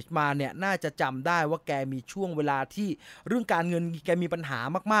ส เคจมาเนี่ยน่าจะจำได้ว่าแกมีช่วงเวลาที่เรื่องการเงินแกมีปัญหา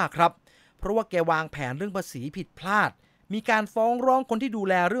มากๆครับเพราะว่าแกวางแผนเรื่องภาษีผิดพลาดมีการฟ้องร้องคนที่ดู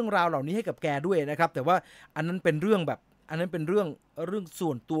แลเรื่องราวเหล่านี้ให้กับแกด้วยนะครับแต่ว่าอันนั้นเป็นเรื่องส่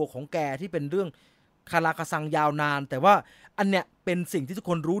วนตัวของแกที่เป็นเรื่องคาราคาซังยาวนานแต่ว่าอันเนี้ยเป็นสิ่งที่ทุก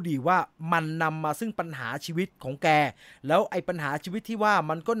คนรู้ดีว่ามันนำมาซึ่งปัญหาชีวิตของแกแล้วไอ้ปัญหาชีวิตที่ว่า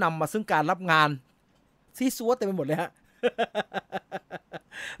มันก็นำมาซึ่งการรับงานซีซัวเต็มไปหมดเลยฮะ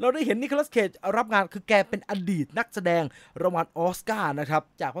เราได้เห็นนิโคลัสเคจรับงานคือแกเป็นอดีตนักแสดงรางวัลออสการ์นะครับ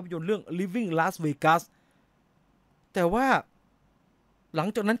จากภาพยนตร์เรื่อง Living Las Vegas แต่ว่าหลัง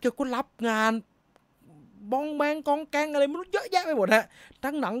จากนั้นแกก็รับงานบ้องแบงกองแกงอะไรไม่รู้เยอะแยะไปหมดฮะ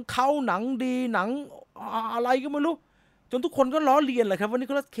ทั้งหนังเขาหนังดีหนังอะไรก็ไม่รู้จนทุกคนก็ล้อเลียนเลยครับว่านิโ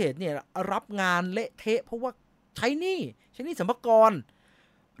คลัสเคจเนี่ยรับงานเละเทะเพราะว่าใช้หนี้สัมภาระ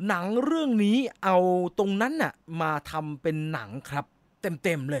หนังเรื่องนี้เอาตรงนั้นน่ะมาทำเป็นหนังครับเ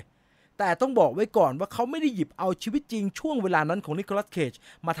ต็มเลยแต่ต้องบอกไว้ก่อนว่าเขาไม่ได้หยิบเอาชีวิตจริงช่วงเวลานั้นของนิโคลัสเคจ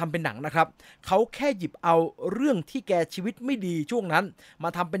มาทำเป็นหนังนะครับเขาแค่หยิบเอาเรื่องที่แกชีวิตไม่ดีช่วงนั้นมา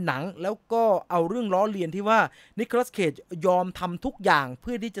ทำเป็นหนังแล้วก็เอาเรื่องล้อเลียนที่ว่านิโคลัสเคจยอมทำทุกอย่างเ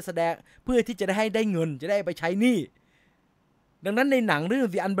พื่อที่จะแสดงเพื่อที่จะได้เงินจะได้ไปใช้หนี้ดังนั้นในหนังเรื่อง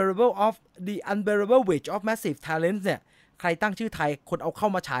The Unbearable Weight of Massive Talent เนี่ยใครตั้งชื่อไทยคนเอาเข้า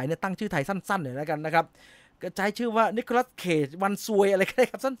มาฉายเนี่ยตั้งชื่อไทยสั้นๆหน่อยแล้วกันนะครับก็ใช้ชื่อว่า Nicolas Cage วันซวยอะไรก็ได้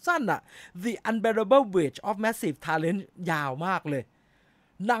ครับสั้นๆอ่ะ The Unbearable Weight of Massive Talent ยาวมากเลย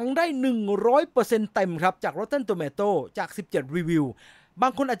หนังได้ 100% เต็มครับจาก Rotten Tomato จาก17รีวิวบา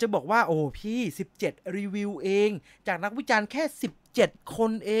งคนอาจจะบอกว่าโอ้พี่17รีวิวเองจากนักวิจารณ์แค่17ค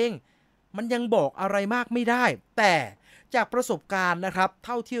นเองมันยังบอกอะไรมากไม่ได้แต่จากประสบการณ์นะครับเ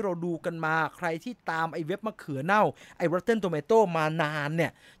ท่าที่เราดูกันมาใครที่ตามไอ้เว็บมะเขือเน่าไอ้ Rotten Tomato มานานเนี่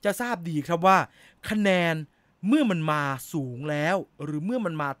ยจะทราบดีครับว่าคะแนนเมื่อมันมาสูงแล้วหรือเมื่อมั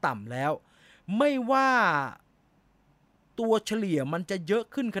นมาต่ำแล้วไม่ว่าตัวเฉลี่ยมันจะเยอะ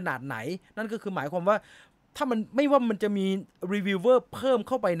ขึ้นขนาดไหนนั่นก็คือหมายความว่าถ้ามันไม่ว่ามันจะมีรีวิวเวอร์เพิ่มเ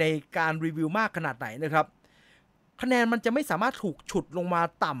ข้าไปในการรีวิวมากขนาดไหนนะครับคะแนนมันจะไม่สามารถถูกฉุดลงมา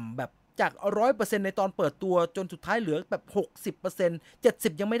ต่ำแบบจาก 100% ในตอนเปิดตัวจนสุดท้ายเหลือแบบ 60%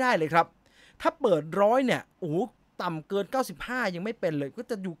 70ยังไม่ได้เลยครับถ้าเปิด100เนี่ยโอ้ต่ำเกิน95ยังไม่เป็นเลยก็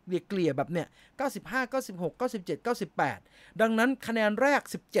จะอยู่เกลี่ยแบบเนี่ย95 96 97 98ดังนั้นคะแนนแรก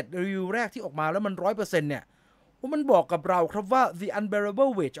17รีวิวแรกที่ออกมาแล้วมัน 100% เนี่ยมันบอกกับเราครับว่า The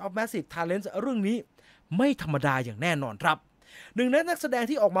Unbearable Weight of Massive Talent เรื่องนี้ไม่ธรรมดาอย่างแน่นอนครับหนึ่งในนักแสดง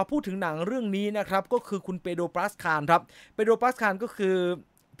ที่ออกมาพูดถึงหนังเรื่องนี้นะครับก็คือคุณเปโดร ปาสคาลครับเปโดร ปาสคาลก็คือ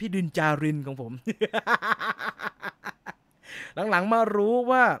พี่ดินจารินของผม หลังๆมารู้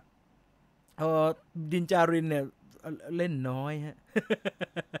ว่าดินจารินเนี่ยเล่นน้อยฮะ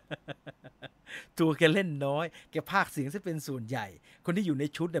ตัวแกเล่นน้อยแกพากย์เสียงซะเป็นส่วนใหญ่คนที่อยู่ใน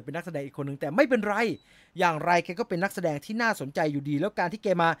ชุดเนี่ยเป็นนักแสดงอีกคนนึงแต่ไม่เป็นไรอย่างไรแกก็เป็นนักแสดงที่น่าสนใจอยู่ดีแล้วการที่แก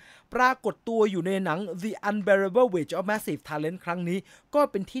มาปรากฏตัวอยู่ในหนัง The Unbearable Weight of Massive Talent ครั้งนี้ก็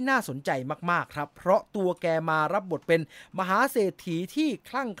เป็นที่น่าสนใจมากๆครับเพราะตัวแกมารับบทเป็นมหาเศรษฐีที่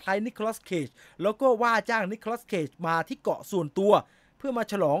คลั่งไคล้นิโคลัสเคจแล้วก็ว่าจ้างนิโคลัสเคจมาที่เกาะส่วนตัวเพื่อมา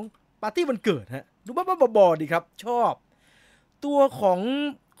ฉลองปาร์ตี้วันเกิดฮะดูบ้าๆบอๆดีครับชอบตัวของ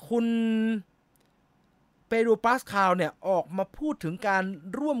คุณเปโดร ปาสคาลเนี่ยออกมาพูดถึงการ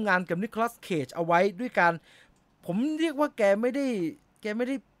ร่วมงานกับนิโคลัสเคจเอาไว้ด้วยการผมเรียกว่าแกไม่ไ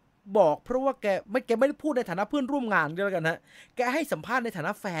ด้บอกเพราะว่าแกไม่ได้พูดในฐานะเพื่อนร่วมงานก็แล้วกันฮะแกให้สัมภาษณ์ในฐาน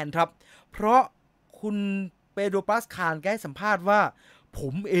ะแฟนครับเพราะคุณเปโดร ปาสคาลแกให้สัมภาษณ์ว่าผ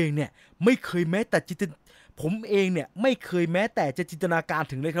มเองเนี่ยไม่เคยแม้แต่จะจินตนาการ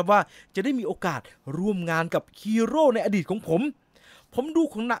ถึงเลยครับว่าจะได้มีโอกาสร่วมงานกับฮีโร่ในอดีตของผมดู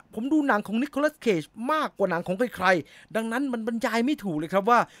หนังของนิโคลัสเคจมากกว่าหนังของใครๆดังนั้นมันบรรยายไม่ถูกเลยครับ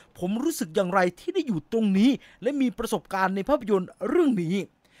ว่าผมรู้สึกอย่างไรที่ได้อยู่ตรงนี้และมีประสบการณ์ในภาพยนตร์เรื่องนี้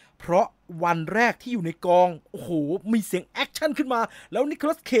เพราะวันแรกที่อยู่ในกองโอ้โหมีเสียงแอคชั่นขึ้นมาแล้วนิโค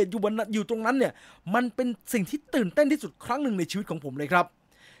ลัสเคจอยู่ตรงนั้นเนี่ยมันเป็นสิ่งที่ตื่นเต้นที่สุดครั้งหนึ่งในชีวิตของผมเลยครับ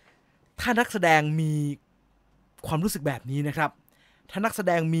ถ้านักแสดงมีความรู้สึกแบบนี้นะครับถ้านักแส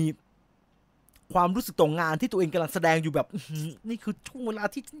ดงมีความรู้สึกต่องานที่ตัวเองกำลังแสดงอยู่แบบนี่คือช่วงเวลา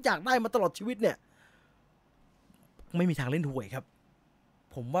ที่ฉันอยากได้มาตลอดชีวิตเนี่ยไม่มีทางเล่นห่วยครับ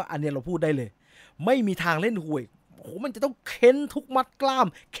ผมว่าอันนี้เราพูดได้เลยไม่มีทางเล่นห่วยโอ้โหมันจะต้องเค้นทุกมัดกล้าม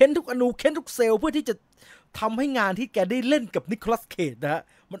เค้นทุกอนูเค้นทุกเซลล์เพื่อที่จะทำให้งานที่แกได้เล่นกับนิโคลัสเคจนะฮะ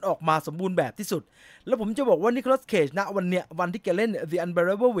มันออกมาสมบูรณ์แบบที่สุดแล้วผมจะบอกว่านิโคลัสเคจนะวันที่แกเล่น The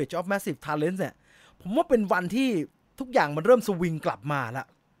Unbearable Weight of Massive Talent เนี่ยผมว่าเป็นวันที่ทุกอย่างมันเริ่มสวิงกลับมาละ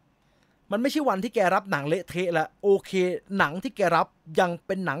มันไม่ใช่วันที่แกรับหนังเละเทะแล้วโอเคหนังที่แกรับยังเ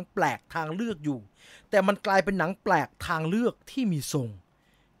ป็นหนังแปลกทางเลือกอยู่แต่มันกลายเป็นหนังแปลกทางเลือกที่มีทรง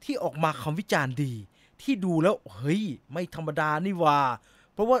ที่ออกมาคำวิจารณ์ดีที่ดูแล้วเฮ้ยไม่ธรรมดานี่ว่า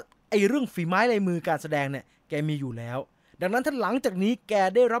เพราะว่าไอ้เรื่องฝีไม้ลายมือการแสดงเนี่ยแกมีอยู่แล้วดังนั้นถ้าหลังจากนี้แก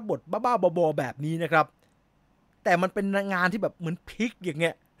ได้รับบทบ้าๆบอๆแบบนี้นะครับแต่มันเป็นงานที่แบบเหมือนพลิกอย่างเ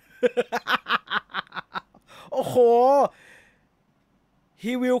งี้ย โอ้โห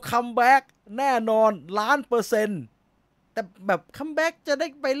he will come back แน่นอน1,000,000%แต่ แต่แบบคัมแบ็กจะได้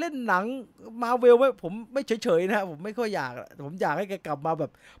ไปเล่นหนังมาเวลไว้ผมไม่เฉยๆนะผมไม่ค่อยอยากผมอยากให้แกกลับมาแบ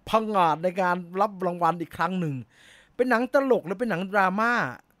บพังงาดในการรับรางวัลอีกครั้งหนึ่งเป็นหนังตลกหรือเป็นหนังดราม่า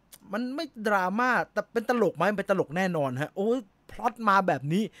มันไม่ดราม่าแต่เป็นตลกไหมเป็นตลกแน่นอนฮะโอ้ยพล็อตมาแบบ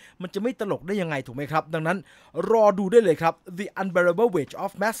นี้มันจะไม่ตลกได้ยังไงถูกไหมครับดังนั้นรอดูได้เลยครับ The Unbearable Weight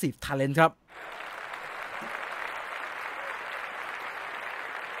of Massive Talent ครับ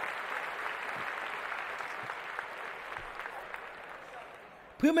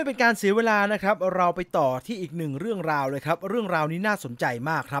เพื่อไม่เป็นการเสียเวลานะครับเราไปต่อที่อีกหนึ่งเรื่องราวเลยครับเรื่องราวนี้น่าสนใจ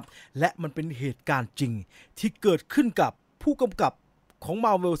มากครับและมันเป็นเหตุการณ์จริงที่เกิดขึ้นกับผู้กำกับของ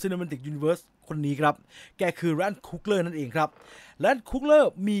Marvel Cinematic Universe คนนี้ครับแกคือแรนด์คุกเลอร์นั่นเองครับแรนด์คุกเลอ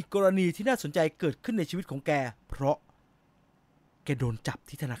ร์มีกรณีที่น่าสนใจเกิดขึ้นในชีวิตของแกเพราะแกโดนจับ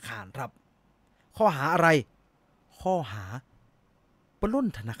ที่ธนาคารครับข้อหาอะไรข้อหาปล้น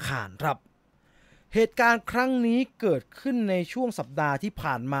ธนาคารครับเหตุการณ์ครั้งนี้เกิดขึ้นในช่วงสัปดาห์ที่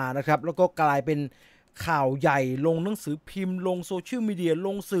ผ่านมานะครับแล้วก็กลายเป็นข่าวใหญ่ลงหนังสือพิมพ์ลงโซเชียลมีเดียล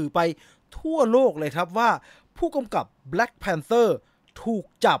งสื่อไปทั่วโลกเลยครับว่าผู้กำกับ Black Panther ถูก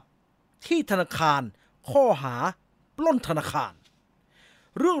จับที่ธนาคารข้อหาปล้นธนาคาร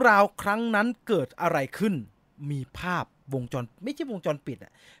เรื่องราวครั้งนั้นเกิดอะไรขึ้นมีภาพวงจรไม่ใช่วงจรปิด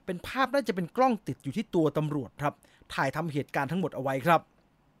เป็นภาพน่าจะเป็นกล้องติดอยู่ที่ตัวตำรวจครับถ่ายทำเหตุการณ์ทั้งหมดเอาไว้ครับ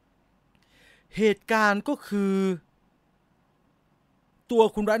เหตุการณ์ก็คือตัว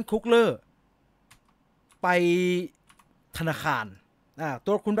คุณแรนด์คุกเลอร์ไปธนาคาร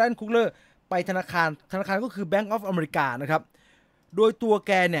ตัวคุณแรนด์คุกเลอร์ไปธนาคารก็คือ Bank of America นะครับโดยตัวแ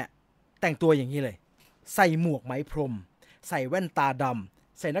กเนี่ยแต่งตัวอย่างนี้เลยใส่หมวกไหมพรมใส่แว่นตาด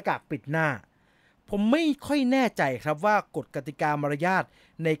ำใส่หน้ากากปิดหน้าผมไม่ค่อยแน่ใจครับว่ากฎกติกามารยาท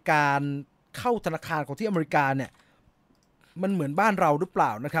ในการเข้าธนาคารของที่อเมริกาเนี่ยมันเหมือนบ้านเราหรือเปล่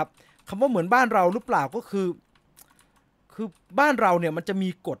านะครับคำว่าเหมือนบ้านเราหรือเปล่าก็คือบ้านเราเนี่ยมันจะมี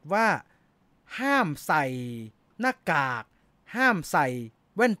กฎว่าห้ามใส่หน้ากากห้ามใส่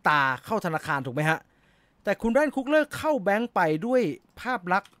แว่นตาเข้าธนาคารถูกไหมฮะแต่คุณแรนด์คุกเลอร์เข้าแบงก์ไปด้วยภาพ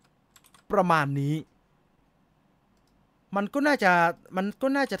ลักษณ์ประมาณนี้มันก็น่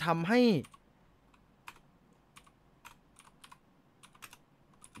าจะทำให้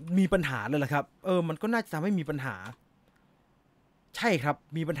มีปัญหาเลยแหละครับมันก็น่าจะทำให้มีปัญหาใช่ครับ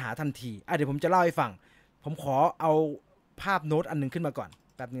มีปัญหาทันทีเดี๋ยวผมจะเล่าให้ฟังผมขอเอาภาพโน้ตอันนึงขึ้นมาก่อน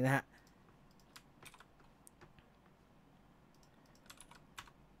แป๊บนึงนะฮะ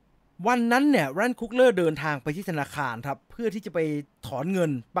วันนั้นเนี่ยแรนด์คุกเลอร์เดินทางไปที่ธนาคารครับเพื่อที่จะไปถอนเงิ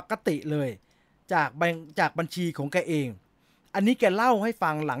นปกติเลยจากบัญชีของแกเองอันนี้แกเล่าให้ฟั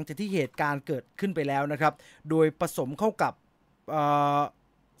งหลังจากที่เหตุการณ์เกิดขึ้นไปแล้วนะครับโดยผสมเข้ากับ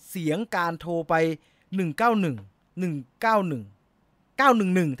เสียงการโทรไป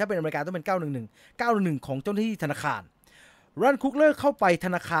191ถ้าเป็นอเมริกาต้องเป็น911ของเจ้าหน้าที่ธนาคารแรนด์คุกเลอร์เข้าไปธ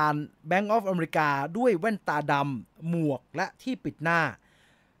นาคาร Bank of America ด้วยแว่นตาดำหมวกและที่ปิดหน้า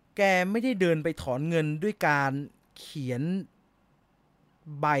แกไม่ได้เดินไปถอนเงินด้วยการเขียน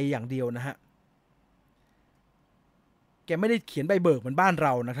ใบอย่างเดียวนะฮะแกไม่ได้เขียนใบเบิกเหมือนบ้านเร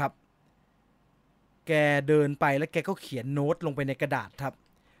านะครับแกเดินไปแล้วแกก็เขียนโน้ตลงไปในกระดาษครับ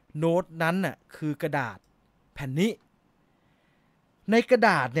โน้ตนั้นน่ะคือกระดาษแผ่นนี้ในกระด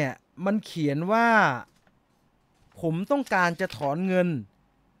าษเนี่ยมันเขียนว่าผมต้องการจะถอนเงิน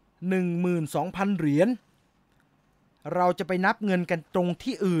 12,000 เหรียญเราจะไปนับเงินกันตรง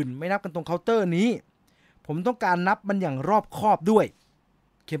ที่อื่นไม่นับกันตรงเคาน์เตอร์นี้ผมต้องการนับมันอย่างรอบคอบด้วย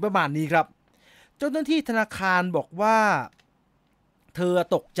เขียนประมาณนี้ครับเจ้าหน้าที่ธนาคารบอกว่าเธอ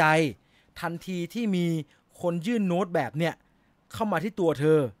ตกใจทันทีที่มีคนยื่นโน้ตแบบเนี้ยเข้ามาที่ตัวเธ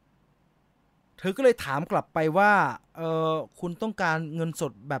อก็เลยถามกลับไปว่าคุณต้องการเงินส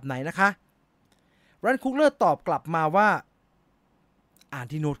ดแบบไหนนะคะแรนด์คุกเลอร์ตอบกลับมาว่าอ่าน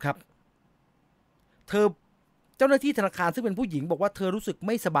ที่โน้ตครับเจ้าหน้าที่ธนาคารซึ่งเป็นผู้หญิงบอกว่าเธอรู้สึกไ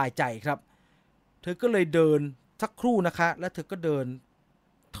ม่สบายใจครับเธอก็เลยเดินสักครู่นะคะและเธอก็เดิน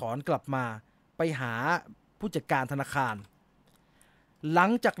ถอนกลับมาไปหาผู้จัดการธนาคารหลั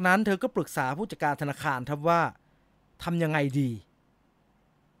งจากนั้นเธอก็ปรึกษาผู้จัดการธนาคารครับว่าทำยังไงดี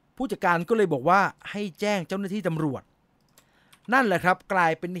ผู้จัดการก็เลยบอกว่าให้แจ้งเจ้าหน้าที่ตำรวจนั่นแหละครับกลา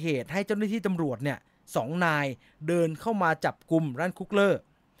ยเป็นเหตุให้เจ้าหน้าที่ตำรวจเนี่ย2 นายเดินเข้ามาจับกุมแรนด์คุกเลอร์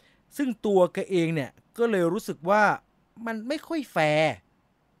ซึ่งตัวแกเองเนี่ยก็เลยรู้สึกว่ามันไม่ค่อยแฟร์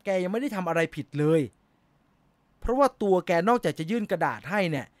แกยังไม่ได้ทำอะไรผิดเลยเพราะว่าตัวแกนอกจากจะยื่นกระดาษให้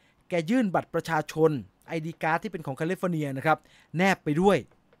เนี่ยแกยื่นบัตรประชาชน ID การ์ดที่เป็นของแคลิฟอร์เนียนะครับแนบไปด้วย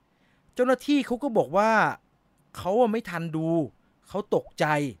เจ้าหน้าที่เขาก็บอกว่าเขาไม่ทันดูเขาตกใจ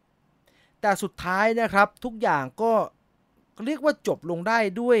แต่สุดท้ายนะครับทุกอย่างก็เรียกว่าจบลงได้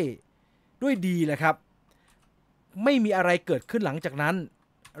ด้วยดีแหละครับ ไม่มีอะไรเกิดขึ้นหลังจากนั้น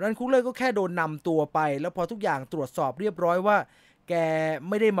รันคุกเลอร์ก็แค่โดนนำตัวไปแล้วพอทุกอย่างตรวจสอบเรียบร้อยว่าแก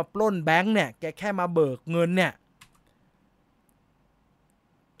ไม่ได้มาปล้นแบงค์เนี่ยแกแค่มาเบิกเงินเนี่ย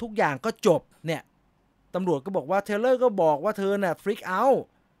ทุกอย่างก็จบเนี่ยตำรวจก็บอกว่าเทเลอร์ก็บอกว่าเธอน่ะฟริกเอาท์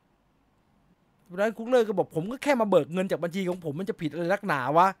รันคุกเลอร์ก็บอกผมก็แค่มาเบิกเงินจากบัญชีของผมมันจะผิดอะไรนักหนา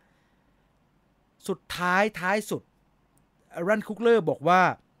วะสุดท้ายสุดรันคุกเลอร์บอกว่า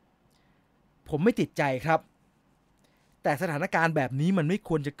ผมไม่ติดใจครับแต่สถานการณ์แบบนี้มันไม่ค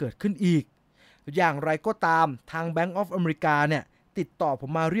วรจะเกิดขึ้นอีกอย่างไรก็ตามทาง Bank of America เนี่ยติดต่อผ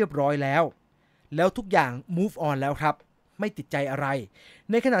มมาเรียบร้อยแล้วทุกอย่าง move on แล้วครับไม่ติดใจอะไร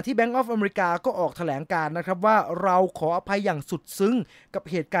ในขณะที่ Bank of America ก็ออกแถลงการนะครับว่าเราขออภัยอย่างสุดซึ้งกับ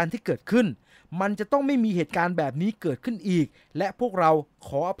เหตุการณ์ที่เกิดขึ้นมันจะต้องไม่มีเหตุการณ์แบบนี้เกิดขึ้นอีกและพวกเราข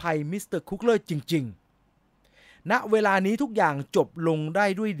ออภัยมิสเตอร์คุกเลอร์จริงๆณเวลานี้ทุกอย่างจบลงได้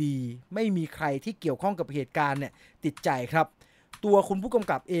ด้วยดีไม่มีใครที่เกี่ยวข้องกับเหตุการณ์เนี่ยติดใจครับตัวคุณผู้กำ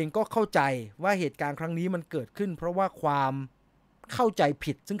กับเองก็เข้าใจว่าเหตุการณ์ครั้งนี้มันเกิดขึ้นเพราะว่าความเข้าใจ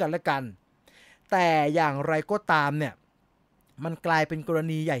ผิดซึ่งกันและกันแต่อย่างไรก็ตามเนี่ยมันกลายเป็นกร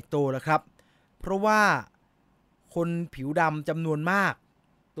ณีใหญ่โตแล้วครับเพราะว่าคนผิวดำจำนวนมาก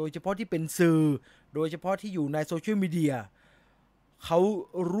โดยเฉพาะที่เป็นสื่อโดยเฉพาะที่อยู่ในโซเชียลมีเดียเขา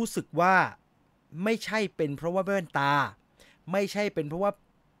รู้สึกว่าไม่ใช่เป็นเพราะว่าแว่นตาไม่ใช่เป็นเพราะว่า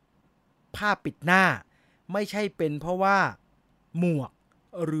ผ้าปิดหน้าไม่ใช่เป็นเพราะว่าหมวก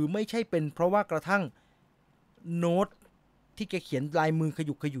หรือไม่ใช่เป็นเพราะว่ากระทั่งโน้ตที่แกเขียนลายมือข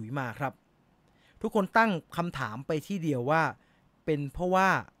ยุกขยุยมาครับทุกคนตั้งคำถามไปที่เดียวว่าเป็นเพราะว่า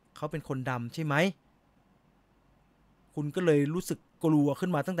เขาเป็นคนดำใช่ไหมคุณก็เลยรู้สึกกลัวขึ้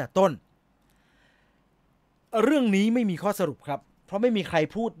นมาตั้งแต่ต้นเรื่องนี้ไม่มีข้อสรุปครับเพราะไม่มีใคร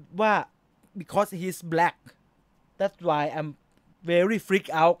พูดว่า because he's black that's why I'm very freak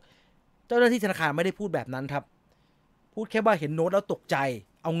out เจ้าหน้าที่ธนาคารไม่ได้พูดแบบนั้นครับพูดแค่ว่าเห็นโน้ตแล้วตกใจ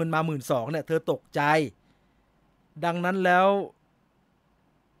เอาเงินมา 12,000 เนี่ยเธอตกใจดังนั้นแล้ว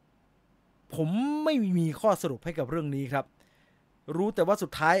ผมไม่มีข้อสรุปให้กับเรื่องนี้ครับรู้แต่ว่าสุ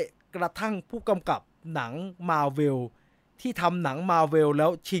ดท้ายกระทั่งผู้กำกับหนังมาร์เวลที่ทำหนังมาร์เวลแล้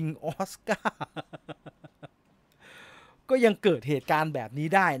วชิงออสการ์ ก็ยังเกิดเหตุการณ์แบบนี้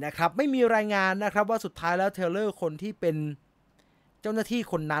ได้นะครับไม่มีรายงานนะครับว่าสุดท้ายแล้วเทเลอร์คนที่เป็นเจ้าหน้าที่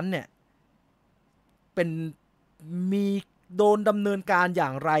คนนั้นเนี่ยเป็นมีโดนดำเนินการอย่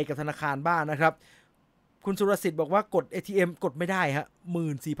างไรกับธนาคารบ้างนะครับคุณสุรสิทธิ์บอกว่ากด ATM กดไม่ได้ฮะ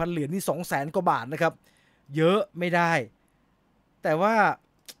 14,000 เหรียญนี่ 200,000 กว่าบาทนะครับเยอะไม่ได้แต่ว่า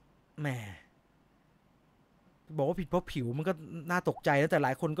แหมบอกว่าผิดเพราะผิวมันก็น่าตกใจนะแต่หล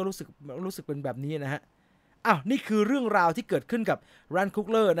ายคนก็รู้สึกเป็นแบบนี้นะฮะอ้าวนี่คือเรื่องราวที่เกิดขึ้นกับรันคุก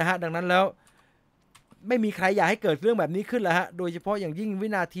เลอร์นะฮะดังนั้นแล้วไม่มีใครอยากให้เกิดเรื่องแบบนี้ขึ้นแล้วฮะโดยเฉพาะอย่างยิ่งวิ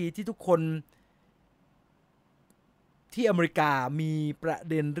นาทีที่ทุกคนที่อเมริกามีประ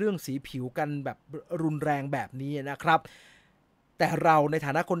เด็นเรื่องสีผิวกันแบบรุนแรงแบบนี้นะครับแต่เราในฐ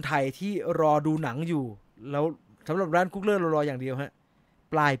านะคนไทยที่รอดูหนังอยู่แล้วสำหรับรันคุกเลอร์เรารออย่างเดียวฮะ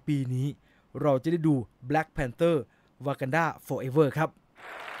ปลายปีนี้เราจะได้ดู Black Panther Wakanda Forever ครับ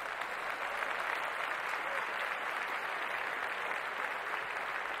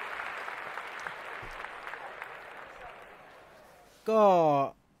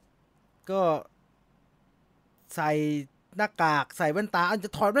ก็ใส่หน้ากากใส่แว่นตาอาจจ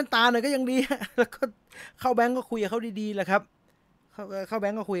ะถอดแว่นตาหน่อยก็ยังดีแล้วก็เข้าแบงก์ก็คุยกับเขาดีๆแหละครับเข้าแบ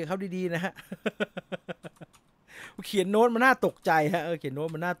งก์ก็คุยกับเขาดีๆนะฮะ เขียนโน้ตมันน่าตกใจฮะเขียนโน้ต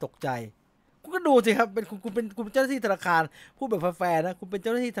มันน่าตกใจคุณก็ดูสิครับเป็นคุณเป็นเจ้าหน้าที่ธนาคารพูดแบบแฟร์นะคุณเป็นเจ้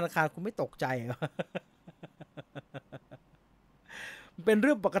าหน้าที่ธนาคารคุณไม่ตกใจเหรอ มันเป็นเ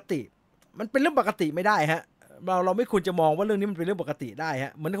รื่องปกติมันเป็นเรื่องปกติไม่ได้ฮะเราไม่ควรจะมองว่าเรื่องนี้มันเป็นเรื่องปกติได้ฮ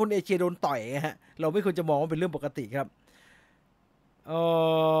ะเหมือนคนเอเชียโดนต่อยฮะเราไม่ควรจะมองว่าเป็นเรื่องปกติครับ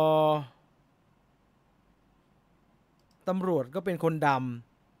ตำรวจก็เป็นคนด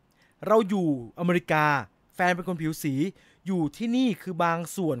ำเราอยู่อเมริกาแฟนเป็นคนผิวสีอยู่ที่นี่คือบาง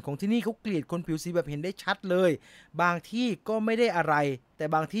ส่วนของที่นี่เขาเกลียดคนผิวสีแบบเห็นได้ชัดเลยบางที่ก็ไม่ได้อะไรแต่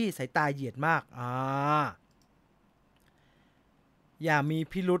บางที่สายตาเหยียดมากอย่ามี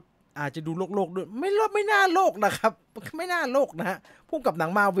พิรุธอาจจะดูโลกด้วยไม่น่าโลกนะครับไม่น่าโลกนะฮะพุ่งกับหนั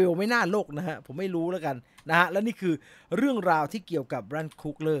งมาร์เวลไม่น่าโลกนะฮะผมไม่รู้แล้วกันนะฮะและนี่คือเรื่องราวที่เกี่ยวกับรัน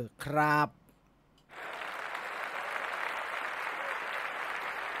คุกเลอร์ครับ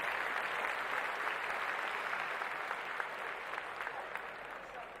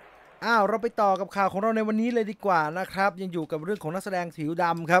เราไปต่อกับข่าวของเราในวันนี้เลยดีกว่านะครับยังอยู่กับเรื่องของนักแสดงผิวด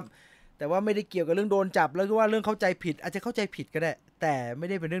ำครับแต่ว่าไม่ได้เกี่ยวกับเรื่องโดนจับแล้วก็ว่าเรื่องเข้าใจผิดอาจจะเข้าใจผิดก็ได้แต่ไม่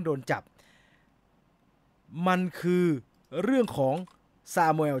ได้เป็นเรื่องโดนจับมันคือเรื่องของซา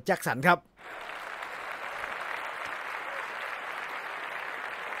มูเอล แจ็คสันครับ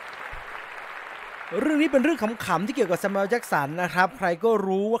เรื่องนี้เป็นเรื่องขำๆที่เกี่ยวกับ Samuel Jackson นะครับใครก็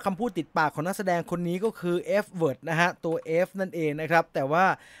รู้ว่าคำพูดติดปากของนักแสดงคนนี้ก็คือ F word นะฮะตัว F นั่นเองนะครับแต่ว่า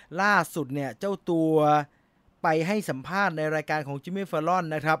ล่าสุดเนี่ยเจ้าตัวไปให้สัมภาษณ์ในรายการของ Jimmy Fallon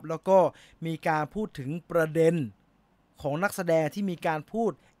นะครับแล้วก็มีการพูดถึงประเด็นของนักแสดงที่มีการพู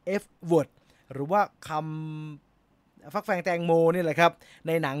ด F word หรือว่าคำฟักแฟงแตงโมนี่แหละครับใ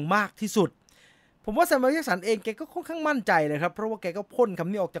นหนังมากที่สุดผมว่าแซมเมล แจ็คสันเองแกก็ค่อนข้างมั่นใจเลยครับเพราะว่าแกก็พ่นค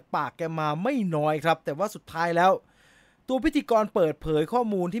ำนี้ออกจากปากแกมาไม่น้อยครับแต่ว่าสุดท้ายแล้วตัวพิธีกรเปิดเผยข้อ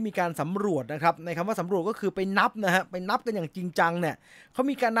มูลที่มีการสำรวจนะครับในคำว่าสำรวจก็คือไปนับนะฮะไปนับกันอย่างจริงจังเนี่ยเขา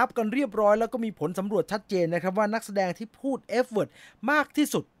มีการนับกันเรียบร้อยแล้วก็มีผลสำรวจชัดเจนนะครับว่านักแสดงที่พูด F word มากที่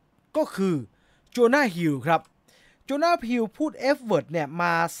สุดก็คือโจนาห์ฮิลครับโจนาห์ฮิลพูด F word เนี่ยม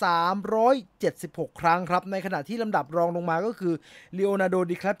า376ครั้งครับในขณะที่ลำดับรองลงมาก็คือลีโอนาร์โด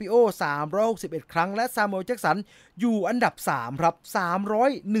ดิคาปิโอ361ครั้งและซามูเอล แจ็คสันอยู่อันดับ3ครับ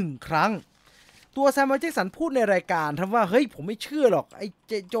301ครั้งตัวซามูเอล แจ็คสันพูดในรายการทว่าเฮ้ยผมไม่เชื่อหรอกไอ้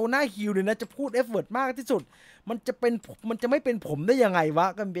โจนาห์ฮิลเนี่ยนะจะพูด F word มากที่สุดมันจะไม่เป็นผมได้ยังไงวะ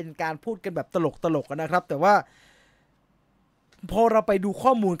ก็เป็นการพูดกันแบบตลกนะครับแต่ว่าพอเราไปดูข้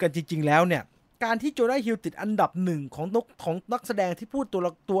อมูลกันจริงๆแล้วเนี่ยการที่โจนาห์ฮิลติดอันดับ1ของนักแสดงที่พูด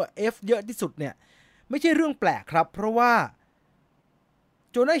ตัว F เยอะที่สุดเนี่ยไม่ใช่เรื่องแปลกครับเพราะว่า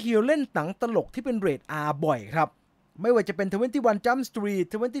โจนาห์ฮิลเล่นหนังตลกที่เป็นเรท R บ่อยครับไม่ว่าจะเป็น21 Jump Street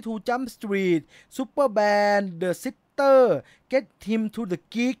 22 Jump Street Superbad The Sitter Get Him to the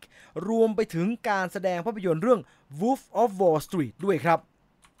Geek รวมไปถึงการแสดงภาพยนตร์เรื่อง Wolf of Wall Street ด้วยครับ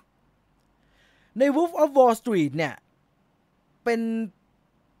ใน Wolf of Wall Street เนี่ยเป็น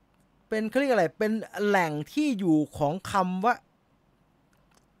เขาเรียกอะไรเป็นแหล่งที่อยู่ของคำว่า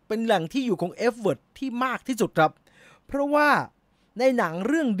เป็นแหล่งที่อยู่ของ F word ที่มากที่สุดครับเพราะว่าในหนัง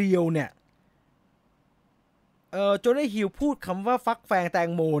เรื่องเดียวเนี่ยโจนาห์ฮิลพูดคำว่าฟักแฟงแตง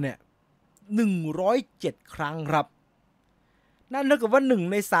โมเนี่ย107ครั้งครับนั่นเท่ากับว่า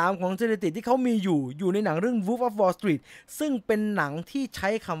1ใน3ของสถิติที่เขามีอยู่ในหนังเรื่อง Wolf of Wall Street ซึ่งเป็นหนังที่ใช้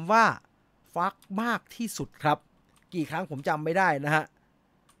คำว่าฟักมากที่สุดครับกี่ครั้งผมจำไม่ได้นะฮะ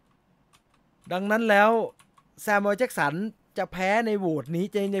ดังนั้นแล้วแซม แจ็คสันจะแพ้ในโหวตนี้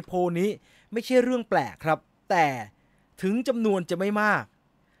ในโพลนี้ไม่ใช่เรื่องแปลกครับแต่ถึงจำนวนจะไม่มาก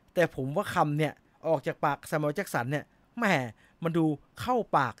แต่ผมว่าคำเนี่ยออกจากปากแซม แจ็คสันเนี่ยแหมมันดูเข้า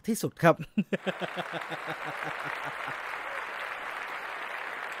ปากที่สุดครับ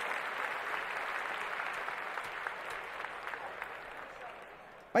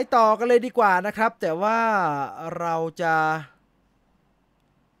ไปต่อกันเลยดีกว่านะครับแต่ว่าเราจะ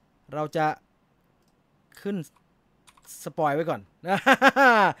ขึ้นสปอยไว้ก่อน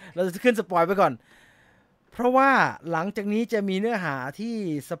เราจะขึ้นสปอยไว้ก่อนเพราะว่าหลังจากนี้จะมีเนื้อหาที่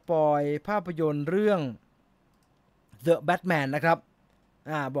สปอยภาพยนตร์เรื่อง The Batman นะครับ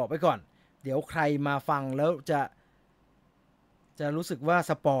บอกไปก่อนเดี๋ยวใครมาฟังแล้วจะรู้สึกว่า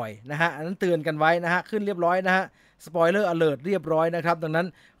สปอยนะฮะอันนั้นเตือนกันไว้นะฮะขึ้นเรียบร้อยนะฮะสปอยเลอร์อเลิร์ตเรียบร้อยนะครับดังนั้น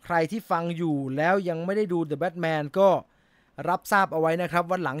ใครที่ฟังอยู่แล้วยังไม่ได้ดู The Batman ก็รับทราบเอาไว้นะครับ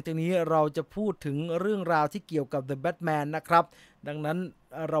ว่าหลังจากนี้เราจะพูดถึงเรื่องราวที่เกี่ยวกับ The Batman นะครับดังนั้น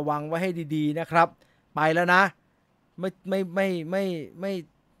ระวังไว้ให้ดีๆนะครับไปแล้วนะไม่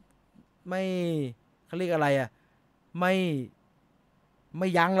เขาเรียกอะไรอ่ะไม่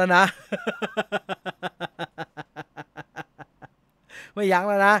ยั้งแล้วนะ ไม่ยั้ง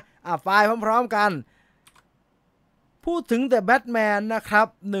แล้วนะไปพร้อมๆกันพูดถึง The Batman นะครับ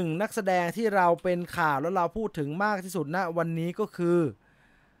1นักแสดงที่เราเป็นข่าวแล้วเราพูดถึงมากที่สุดณวันนี้ก็คือ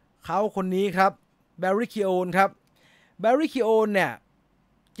เขาคนนี้ครับแบร์รี่ คีโอนครับแบร์รี่ คีโอนเนี่ย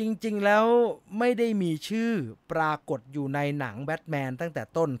จริงๆแล้วไม่ได้มีชื่อปรากฏอยู่ในหนังแบทแมนตั้งแต่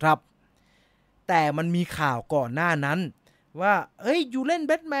ต้นครับแต่มันมีข่าวก่อนหน้านั้นว่าเฮ้ยอยู่เล่นแ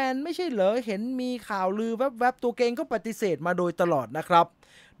บทแมนไม่ใช่เหรอเห็นมีข่าวลือแวบๆตัวเกงก็ปฏิเสธมาโดยตลอดนะครับ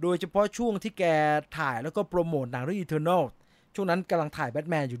โดยเฉพาะช่วงที่แกถ่ายแล้วก็โปรโมทหนังเรื่อง Eternal ช่วงนั้นกำลังถ่ายแบท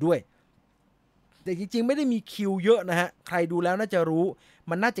แมนอยู่ด้วยแต่จริงๆไม่ได้มีคิวเยอะนะฮะใครดูแล้วน่าจะรู้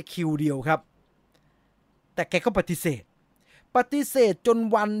มันน่าจะคิวเดียวครับแต่แกก็ปฏิเสธจน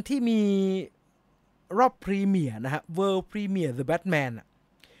วันที่มีรอบพรีเมียร์นะฮะ World Premiere The Batman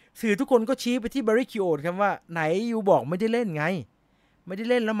สื่อทุกคนก็ชี้ไปที่แบร์รี่ คีโอนครับว่าไหนยูบอกไม่ได้เล่นไงไม่ได้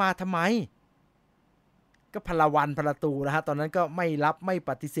เล่นแล้วมาทำไมก็พลวันพลตูนะฮะตอนนั้นก็ไม่รับไม่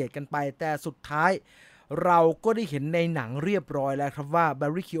ปฏิเสธกันไปแต่สุดท้ายเราก็ได้เห็นในหนังเรียบร้อยแล้วครับว่าแบ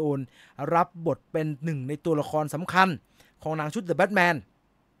ร์รี่ คีโอนรับบทเป็นหนึ่งในตัวละครสำคัญของหนังชุด The Batman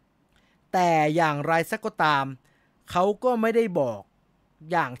แต่อย่างไรสักก็ตามเขาก็ไม่ได้บอก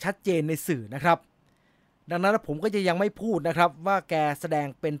อย่างชัดเจนในสื่อนะครับดังนั้นผมก็จะยังไม่พูดนะครับว่าแกแสดง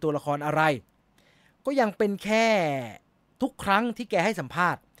เป็นตัวละครอะไรก็ยังเป็นแค่ทุกครั้งที่แกให้สัมภา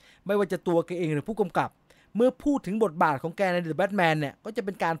ษณ์ ไม่ว่าจะตัวแกเองหรือผู้กำกับเมื่อพูดถึงบทบาทของแกใน The Batman เนี่ยก็จะเ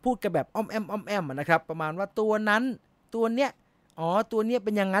ป็นการพูดกันแบบอ้อมแอมนะครับประมาณว่าตัวนั้นตัวเนี้ยตัวเนี้ยเ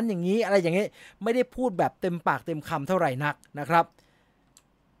ป็นอย่างนั้นอย่างนี้อะไรอย่างเงี้ยไม่ได้พูดแบบเต็มปากเต็มคำเท่าไหร่นักนะครับ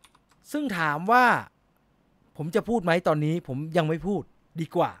ซึ่งถามว่าผมจะพูดไหมตอนนี้ผมยังไม่พูดดี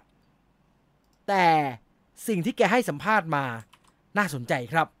กว่าแต่สิ่งที่แกให้สัมภาษณ์มาน่าสนใจ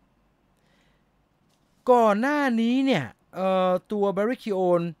ครับก่อนหน้านี้เนี่ยตัวบาริคิโอ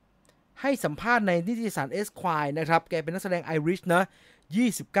นให้สัมภาษณ์ในนิตยสาร Esquire นะครับแกเป็นนักแสดงไอริชนะ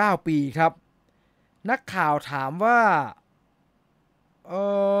29 ปีครับนักข่าวถามว่า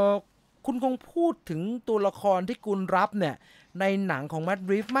คุณคงพูดถึงตัวละครที่คุณรับเนี่ยในหนังของแมด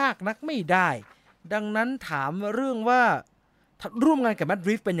รีฟมากนักไม่ได้ดังนั้นถามเรื่องว่าร่วมงานกับแมด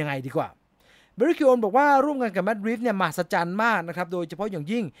รีฟเป็นยังไงดีกว่าเบริคิโอนบอกว่าร่วมงานกับแมดรีฟเนี่ยมหัศจรรย์มากนะครับโดยเฉพาะอย่าง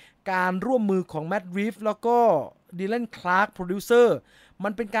ยิ่งการร่วมมือของแมดรีฟแล้วก็ดิแลนคลาร์กโปรดิวเซอร์มั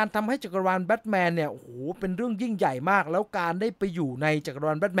นเป็นการทำให้จักรวาลแบทแมนเนี่ยโอ้โหเป็นเรื่องยิ่งใหญ่มากแล้วการได้ไปอยู่ในจักรว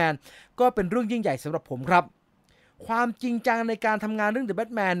าลแบทแมนก็เป็นเรื่องยิ่งใหญ่สำหรับผมครับความจริงจังในการทำงานเรื่อง The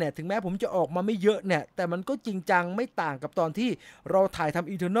Batman เนี่ยถึงแม้ผมจะออกมาไม่เยอะเนี่ยแต่มันก็จริงจังไม่ต่างกับตอนที่เราถ่ายท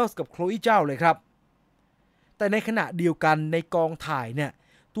ำ Eternals กับ Chloe เจ้าเลยครับแต่ในขณะเดียวกันในกองถ่ายเนี่ย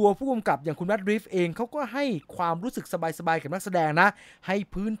ตัวผู้กำกับอย่างคุณแมดรีฟเองเขาก็ให้ความรู้สึกสบายๆกับนักแสดงนะให้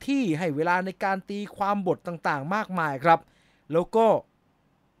พื้นที่ให้เวลาในการตีความบทต่างๆมากมายครับแล้วก็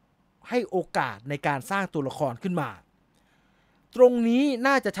ให้โอกาสในการสร้างตัวละครขึ้นมาตรงนี้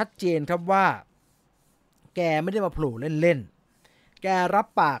น่าจะชัดเจนครับว่าแกไม่ได้มาโผล่เล่นๆแกรับ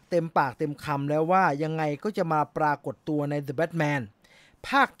ปากเต็มคำแล้วว่ายังไงก็จะมาปรากฏตัวใน The Batman ภ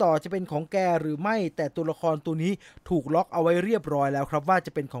าคต่อจะเป็นของแกหรือไม่แต่ตัวละครตัวนี้ถูกล็อกเอาไว้เรียบร้อยแล้วครับว่าจ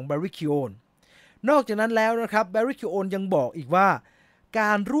ะเป็นของบาริคิโอนนอกจากนั้นแล้วนะครับบาริคิโอนยังบอกอีกว่าก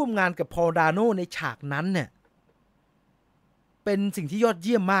ารร่วมงานกับพอล ดาโนในฉากนั้นเนี่ยเป็นสิ่งที่ยอดเ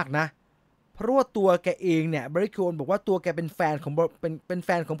ยี่ยมมากนะเพราะว่าตัวแกเองเนี่ยบาริคิโอนบอกว่าตัวแกเป็นแฟนขอ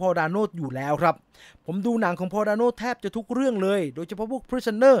งพอล ดาโนอยู่แล้วครับผมดูหนังของพอล ดาโนแทบจะทุกเรื่องเลยโดยเฉพาะพวก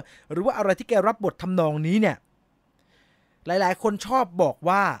Prisoner หรือว่าอะไรที่แกรับบททำนองนี้เนี่ยหลายๆคนชอบบอก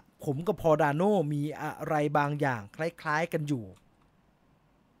ว่าผมกับพอล ดาโนมีอะไรบางอย่างคล้ายๆกันอยู่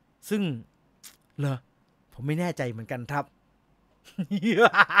ซึ่งผมไม่แน่ใจเหมือนกันครับ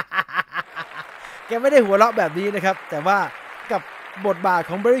แกไม่ได้หัวเราะแบบนี้นะครับแต่ว่ากับบทบาท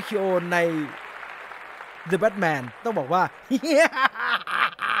ของบาริคิโอนใน The Batman ต้องบอกว่า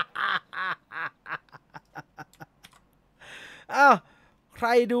อ้าวใคร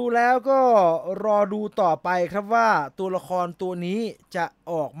ดูแล้วก็รอดูต่อไปครับว่าตัวละครตัวนี้จะ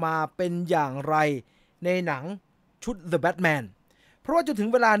ออกมาเป็นอย่างไรในหนังชุด The Batman เพราะว่าจนถึง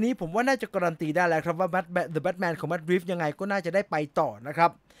เวลานี้ผมว่าน่าจะการันตีได้แล้วครับว่า The Batman ของ Matt Reeves ยังไงก็น่าจะได้ไปต่อนะครั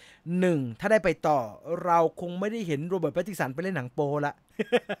บ 1. ถ้าได้ไปต่อเราคงไม่ได้เห็นโรเบิร์ต แพตตินสันไปเล่นหนังโปละ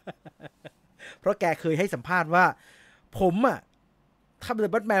เพราะแกเคยให้สัมภาษณ์ว่าผมถ้า The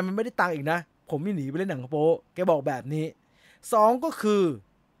Batman มันไม่ได้ตังค์อีกนะผมไม่หนีไปเล่นหนังโปแกบอกแบบนี้2ก็คือ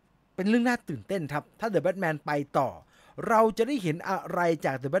เป็นเรื่องน่าตื่นเต้นครับถ้า The Batman ไปต่อเราจะได้เห็นอะไรจ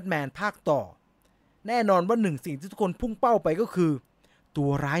าก The Batman ภาคต่อแน่นอนว่าสิ่งที่ทุกคนพุ่งเป้าไปก็คือตัว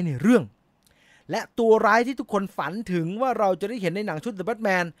ร้ายในเรื่องและตัวร้ายที่ทุกคนฝันถึงว่าเราจะได้เห็นในหนังชุด The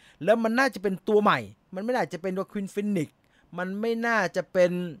Batman แล้วมันน่าจะเป็นตัวใหม่มันไม่น่าจะเป็นJoaquin Phoenixมันไม่น่าจะเป็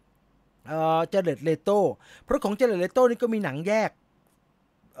นเจเร็ดเลโต้เพราะของเจเร็ดเลโต้นี่ก็มีหนังแยก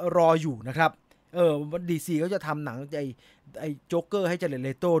รออยู่นะครับดีซีเขาจะทำหนังไอ้โจ๊กเกอร์ให้เจเร็ดเล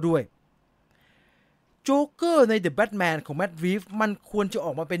โต้ด้วยโจ๊กเกอร์ใน The Batman ของ Matt Reeves มันควรจะอ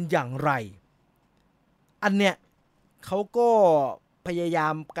อกมาเป็นอย่างไรอันเนี้ยเขาก็พยายา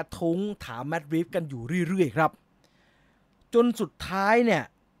มกระทุ้งถาม Matt Reeves กันอยู่เรื่อยๆครับจนสุดท้ายเนี่ย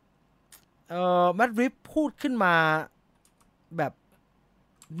Matt Reeves พูดขึ้นมาแบบ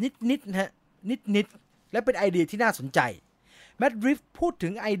นิดๆฮะนิดและเป็นไอเดียที่น่าสนใจแมดริฟพูดถึ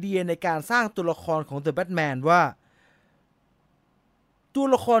งไอเดียในการสร้างตัวละครของ The Batman ว่าตัว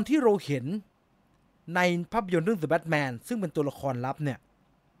ละครที่เราเห็นในภาพยนตร์เรื่อง The Batman ซึ่งเป็นตัวละครลับเนี่ย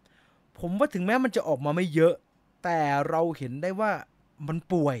ผมว่าถึงแม้มันจะออกมาไม่เยอะแต่เราเห็นได้ว่ามัน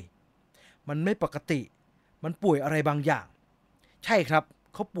ป่วยมันไม่ปกติมันป่วยอะไรบางอย่างใช่ครับ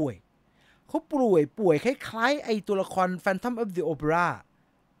เขาป่วยคล้ายๆไอตัวละคร Phantom of the Opera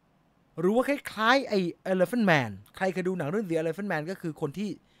หรือว่าคล้ายๆไอ้ Elephant Man ใครเคยดูหนังเรื่อง The Elephant Man ก็คือคนที่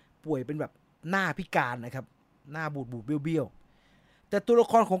ป่วยเป็นแบบหน้าพิการนะครับหน้าบูดเบี้ยวๆแต่ตัวละ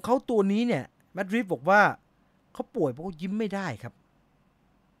ครของเขาตัวนี้เนี่ยแมดริฟบอกว่าเขาป่วยเพราะเขายิ้มไม่ได้ครับ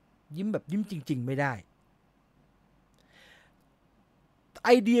ยิ้มแบบยิ้มจริงๆไม่ได้ไ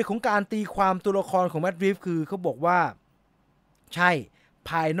อเดียของการตีความตัวละครของแมดริฟคือเขาบอกว่าใช่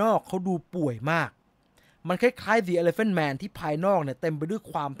ภายนอกเขาดูป่วยมาก มันคล้ายๆ The Elephant Man ที่ภายนอกเนี่ยเต็มไปด้วย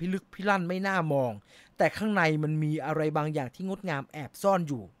ความพิลึกพิลั่นไม่น่ามองแต่ข้างในมันมีอะไรบางอย่างที่งดงามแอบซ่อน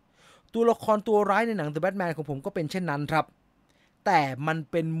อยู่ตัวละครตัวร้ายในหนัง The Batman ของผมก็เป็นเช่นนั้นครับแต่มัน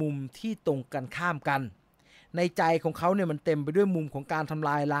เป็นมุมที่ตรงกันข้ามกันในใจของเขาเนี่ยมันเต็มไปด้วยมุมของการทำล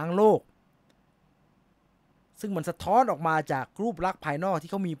ายล้างโลกซึ่งมันสะท้อนออกมาจากรูปลักษณ์ภายนอกที่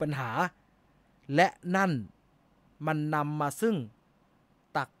เขามีปัญหาและนั่นมันนำมาซึ่ง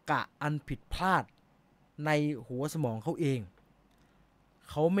ตรรกะอันผิดพลาดในหัวสมองเขาเอง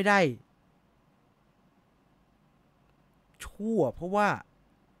เขาไม่ได้ชั่วเพราะว่า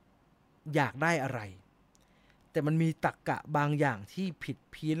อยากได้อะไรแต่มันมีตรรกะบางอย่างที่ผิด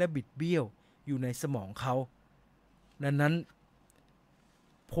เพี้ยนและบิดเบี้ยวอยู่ในสมองเขาดังนั้น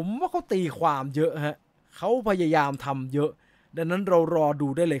ผมว่าเขาตีความเยอะฮะเขาพยายามทำเยอะดังนั้นเรารอดู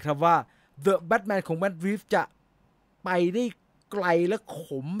ได้เลยครับว่า The Batman ของ Matt Reeves จะไปได้ไกลและข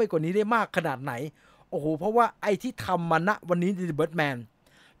มไปกว่านี้ได้มากขนาดไหนโอ้โหเพราะว่าไอ้ที่ทำมาณวันนี้ The Batman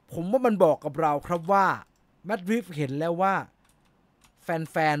ผมว่ามันบอกกับเราครับว่า Matt Reeves เห็นแล้วว่าแ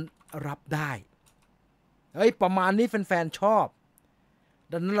ฟนๆรับได้ประมาณนี้แฟนๆชอบ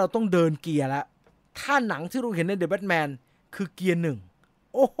ดังนั้นเราต้องเดินเกียร์แล้วถ้าหนังที่เราเห็นใน The Batman คือเกียร์หนึ่ง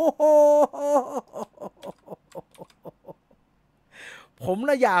โอ้โหผม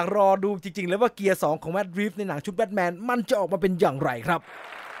น่ะอยากรอดูจริงๆแล้วว่าเกียร์2ของแมตต์รีฟในหนังชุดแบทแมนมันจะออกมาเป็นอย่างไรครับ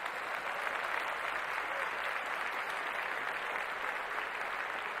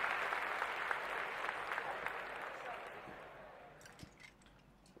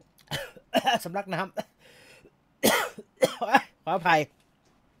สำลักน้ำขออภัย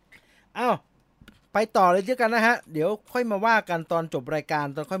ไปต่อเลยเช่นกันนะฮะเดี๋ยวค่อยมาว่ากันตอนจบรายการ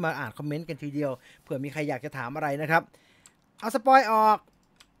ตอนค่อยมาอ่านคอมเมนต์กันทีเดียวเผื่อมีใครอยากจะถามอะไรนะครับเอาสปอยออก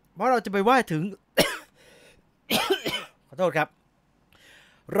เพราะเราจะไปว่าถึง ขอโทษครับ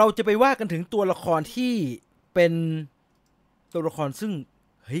เราจะไปว่ากันถึงตัวละครที่เป็นตัวละครซึ่ง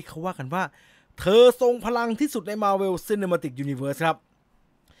เขาว่ากันว่าเธอทรงพลังที่สุดใน Marvel Cinematic Universe ครับ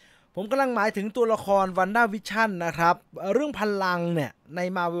ผมกำลังหมายถึงตัวละคร WandaVision นะครับเรื่องพลังเนี่ยใน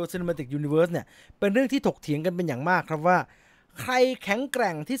Marvel Cinematic Universe เนี่ยเป็นเรื่องที่ถกเถียงกันเป็นอย่างมากครับว่าใครแข็งแก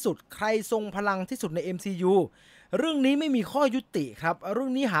ร่งที่สุดใครทรงพลังที่สุดใน MCU เรื่องนี้ไม่มีข้อยุติครับเรื่อ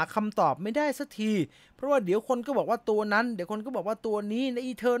งนี้หาคำตอบไม่ได้สักทีเพราะว่าเดี๋ยวคนก็บอกว่าตัวนั้นเดี๋ยวคนก็บอกว่าตัวนี้ใน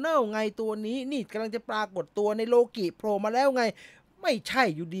Eternal ไงตัวนี้นี่กำลังจะปรากฏตัวในโลกิโผล่มาแล้วไงไม่ใช่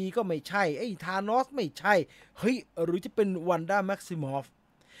อยู่ดีก็ไม่ใช่ธานอสไม่ใช่หรือจะเป็น Wanda Maximoff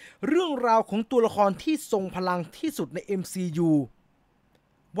เรื่องราวของตัวละครที่ทรงพลังที่สุดใน MCU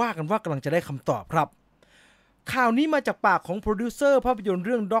ว่ากันว่ากำลังจะได้คำตอบครับข่าวนี้มาจากปากของโปรดิวเซอร์ภาพยนตร์เ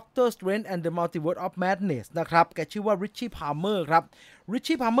รื่อง Doctor Strange and the Multiverse of Madness นะครับแกชื่อว่า Richie Palmer ครับ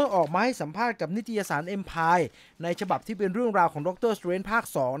Richie Palmer ออกมาให้สัมภาษณ์กับนิตยสาร Empire ในฉบับที่เป็นเรื่องราวของ Doctor Strange ภาค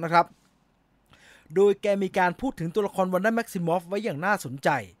 2 นะครับโดยแกมีการพูดถึงตัวละคร Wanda Maximoff ไว้อย่างน่าสนใจ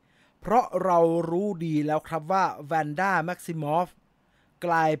เพราะเรารู้ดีแล้วครับว่า Wanda Maximoff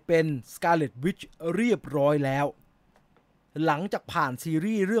กลายเป็น Scarlet Witch เรียบร้อยแล้วหลังจากผ่านซี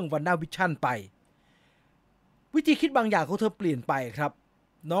รีส์เรื่อง WandaVision ไปวิธีคิดบางอย่างของเธอเปลี่ยนไปครับ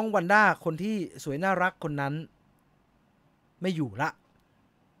น้องวันด้าคนที่สวยน่ารักคนนั้นไม่อยู่ละ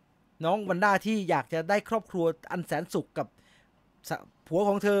น้องวันด้าที่อยากจะได้ครอบครัวอันแสนสุขกับผัวข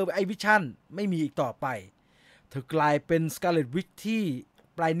องเธอวิชั่นไม่มีอีกต่อไปเธอกลายเป็น Scarlet Witch ที่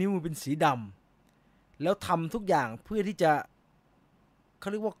ปลายนิ้วเป็นสีดำแล้วทำทุกอย่างเพื่อที่จะเขา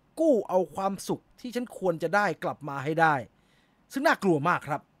เรียกว่ากู้เอาความสุขที่ฉันควรจะได้กลับมาให้ได้ซึ่งน่ากลัวมากค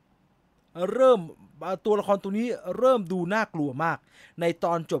รับตัวละครตัวนี้เริ่มดูน่ากลัวมากในต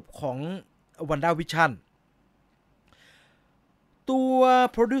อนจบของ WandaVision ตัว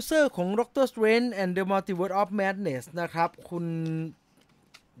โปรดิวเซอร์ของ Doctor Strange and the Multiverse of Madness นะครับคุณ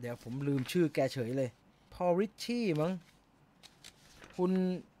เดี๋ยวผมลืมชื่อแกเฉยเลยพอริชชี่มั้งคุณ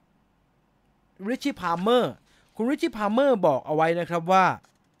ริชชี่พาร์เมอร์คุณริชชี่พาร์เมอร์บอกเอาไว้นะครับว่า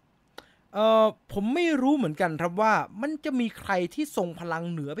ผมไม่รู้เหมือนกันครับว่ามันจะมีใครที่ทรงพลัง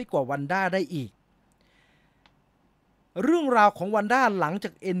เหนือไปกว่าวันด้าได้อีกเรื่องราวของวันด้าหลังจา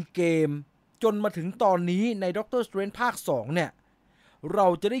กเอ็นเกมจนมาถึงตอนนี้ในด็อกเตอร์สเตรนจ์ภาค 2 เนี่ยเรา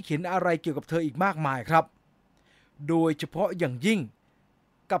จะได้เห็นอะไรเกี่ยวกับเธออีกมากมายครับโดยเฉพาะอย่างยิ่ง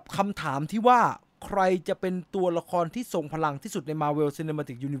กับคำถามที่ว่าใครจะเป็นตัวละครที่ทรงพลังที่สุดใน Marvel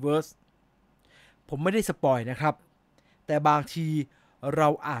Cinematic Universe ผมไม่ได้สปอยนะครับแต่บางทีเรา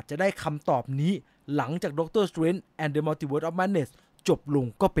อาจจะได้คำตอบนี้หลังจาก Doctor Strange and the Multiverse of Madness จบลง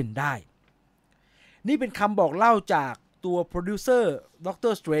ก็เป็นได้นี่เป็นคำบอกเล่าจากตัวโปรดิวเซอร์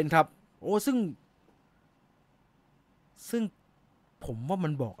Doctor Strange ครับซึ่งผมว่ามั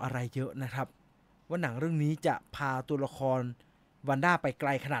นบอกอะไรเยอะนะครับว่าหนังเรื่องนี้จะพาตัวละครวันด้าไปไกล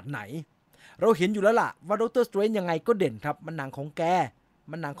ขนาดไหน เราเห็นอยู่แล้วล่ะว่าด็อกเตอร์สเตรนจ์ยังไงก็เด่นครับมันหนังของแก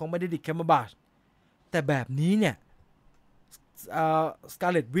มันหนังของเบเนดิกต์ คัมเบอร์แบชแต่แบบนี้เนี่ยสกา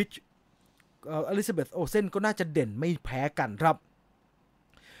ร์เล็ตวิชอลิซาเบธโอเซนก็น่าจะเด่นไม่แพ้กันครับ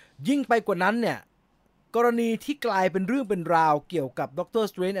ยิ่งไปกว่านั้นเนี่ยกรณีที่กลายเป็นเรื่องเป็นราวเกี่ยวกับ Doctor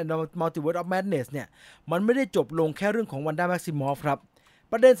Strange and the Multiverse of Madness เนี่ยมันไม่ได้จบลงแค่เรื่องของวันด้าแม็กซิมอฟครับ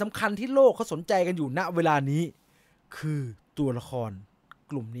ประเด็นสำคัญที่โลกเขาสนใจกันอยู่ณเวลานี้คือตัวละคร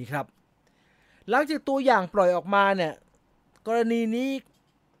กลุ่มนี้ครับหลังจากตัวอย่างปล่อยออกมาเนี่ยกรณีนี้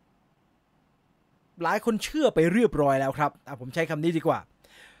หลายคนเชื่อไปเรียบร้อยแล้วครับผมใช้คำนี้ดีกว่า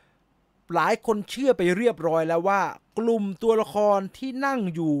หลายคนเชื่อไปเรียบร้อยแล้วว่ากลุ่มตัวละครที่นั่ง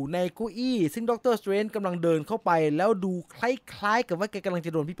อยู่ในเก้าอี้ซึ่งด็อกเตอร์สเตรนจ์กำลังเดินเข้าไปแล้วดูคล้ายๆกับว่าแกกำลังจ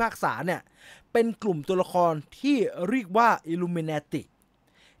ะโดนพิพากษาเนี่ยเป็นกลุ่มตัวละครที่เรียกว่า Illuminati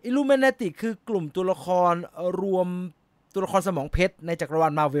Illuminati คือกลุ่มตัวละครรวมตัวละครสมองเพชรในจักรวา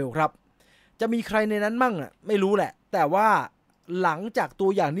ล Marvel ครับจะมีใครในนั้นมั่งไม่รู้แหละแต่ว่าหลังจากตัว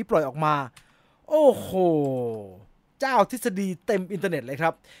อย่างนี้ปล่อยออกมาโอ้โหเจ้าทฤษฎีเต็มอินเทอร์เน็ตเลยค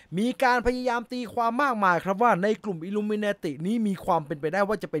รับมีการพยายามตีความมากมายครับว่าในกลุ่ม Illuminati นี้มีความเป็นไปได้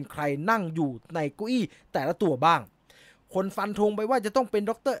ว่าจะเป็นใครนั่งอยู่ในเก้าอี้แต่ละตัวบ้างคนฟันธงไปว่าจะต้องเป็น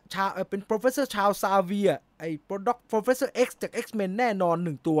ด็อกเตอร์ชาเป็น Professor Charles Xavier ไอ้ Professor X จาก X-Men แน่นอน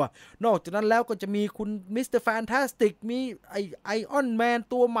1ตัวนอกจากนั้นแล้วก็จะมีคุณ Mr. Fantastic มีไอออนแมน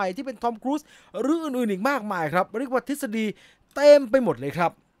ตัวใหม่ที่เป็นทอมครูซหรืออื่นๆอีกมากมายครับเรียกว่าทฤษฎีเต็มไปหมดเลยครั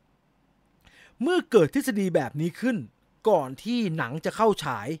บเมื่อเกิดทฤษฎีแบบนี้ขึ้นก่อนที่หนังจะเข้าฉ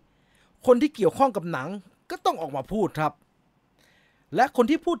ายคนที่เกี่ยวข้องกับหนังก็ต้องออกมาพูดครับและคน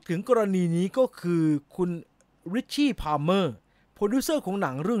ที่พูดถึงกรณีนี้ก็คือคุณริชชี่พาล์เมอร์โปรดิวเซอร์ของห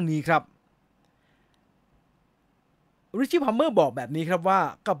นังเรื่องนี้ครับริชชี่พาล์เมอร์บอกแบบนี้ครับว่า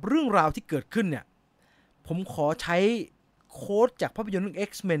กับเรื่องราวที่เกิดขึ้นเนี่ยผมขอใช้โค้ดจากภาพยนตร์เรื่อง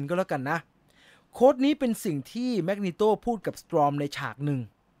X-Men ก็แล้วกันนะโค้ดนี้เป็นสิ่งที่แมกนีโตพูดกับสตรอมในฉากหนึ่ง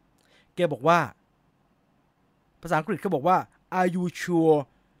แกบอกว่าภาษาอังกฤษเขาบอกว่า Are you sure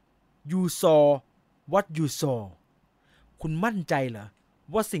you saw what you saw คุณมั่นใจเหรอ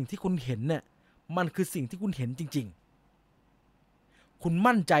ว่าสิ่งที่คุณเห็นเนี่ยมันคือสิ่งที่คุณเห็นจริงๆคุณ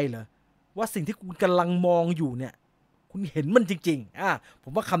มั่นใจเหรอว่าสิ่งที่คุณกำลังมองอยู่เนี่ยคุณเห็นมันจริงๆผ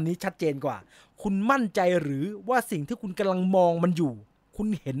มว่าคำนี้ชัดเจนกว่าคุณมั่นใจหรือว่าสิ่งที่คุณกำลังมองมันอยู่คุณ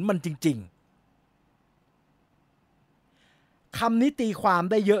เห็นมันจริงๆคำนี้ตีความ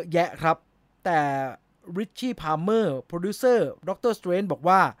ได้เยอะแยะครับแต่ริชชี่พาล์เมอร์โปรดิวเซอร์ด็อกเตอร์สเตรนจ์บอก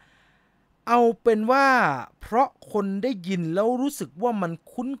ว่าเอาเป็นว่าเพราะคนได้ยินแล้วรู้สึกว่ามัน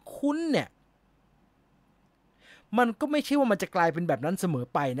คุ้นๆเนี่ยมันก็ไม่ใช่ว่ามันจะกลายเป็นแบบนั้นเสมอ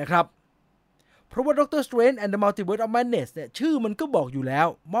ไปนะครับเพราะว่า Doctor Strange and the Multiverse of Madness เนี่ยชื่อมันก็บอกอยู่แล้ว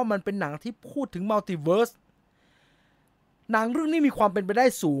ว่ามันเป็นหนังที่พูดถึงมัลติเวิร์สหนังเรื่องนี้มีความเป็นไปได้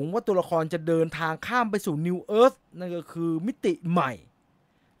สูงว่าตัวละครจะเดินทางข้ามไปสู่ New Earth นั่นก็คือมิติใหม่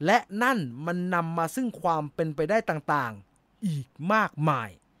และนั่นมันนำมาซึ่งความเป็นไปได้ต่างๆอีกมากมาย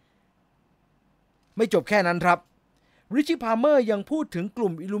ไม่จบแค่นั้นครับริชชี่พาล์เมอร์ยังพูดถึงก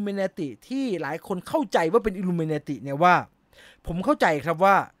ลุ่ม Illuminati ที่หลายคนเข้าใจว่าเป็น Illuminati เนี่ยว่าผมเข้าใจครับ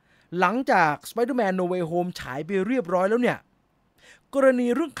ว่าหลังจาก Spider-Man No Way Home ฉายไปเรียบร้อยแล้วเนี่ยกรณี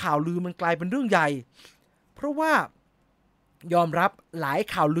เรื่องข่าวลือมันกลายเป็นเรื่องใหญ่เพราะว่ายอมรับหลาย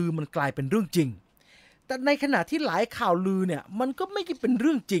ข่าวลือมันกลายเป็นเรื่องจริงแต่ในขณะที่หลายข่าวลือเนี่ยมันก็ไม่ได้เป็นเ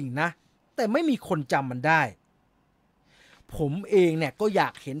รื่องจริงนะแต่ไม่มีคนจำมันได้ผมเองเนี่ยก็อยา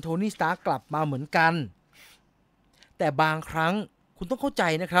กเห็นโทนี่สตาร์กกลับมาเหมือนกันแต่บางครั้งคุณต้องเข้าใจ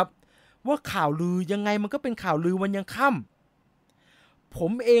นะครับว่าข่าวลือยังไงมันก็เป็นข่าวลือวันยังค่ำผ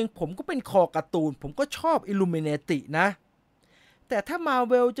มก็เป็นคอการ์ตูนผมก็ชอบ Illuminati นะแต่ถ้า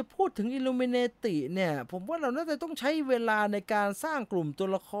Marvel จะพูดถึง Illuminati เนี่ยผมว่าเราน่าจะต้องใช้เวลาในการสร้างกลุ่มตัว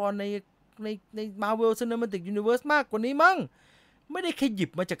ละครใน Marvel Cinematic Universe มากกว่านี้มั้งไม่ได้แค่หยิบ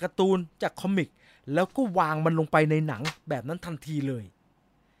มาจากการ์ตูนจากคอมิกแล้วก็วางมันลงไปในหนังแบบนั้นทันทีเลย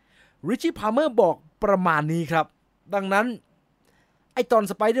ริชชี่พาล์เมอร์บอกประมาณนี้ครับดังนั้นไอตอน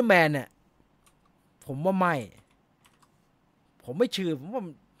สไปเดอร์แมนเนี่ยผมว่าผมไม่เชื่อ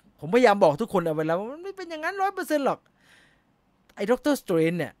ผมพยายามบอกทุกคนเอาไว้แล้วมันไม่เป็นอย่างนั้น 100% หรอกไอ้ด็อกเตอร์สเตร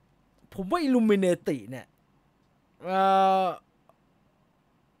นจ์เนี่ยผมว่า Illuminati เนี่ย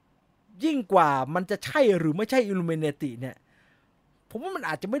ยิ่งกว่ามันจะใช่หรือไม่ใช่ Illuminati เนี่ยผมว่ามัน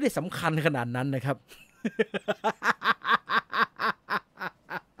อาจจะไม่ได้สำคัญขนาดนั้นนะครับ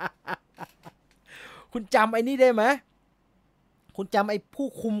คุณจำไอ้นี่ได้ไหมคุณจำไอ้ผู้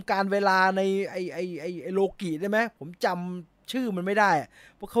คุมการเวลาในไอ้โลกิได้ไหมผมจำชื่อมันไม่ได้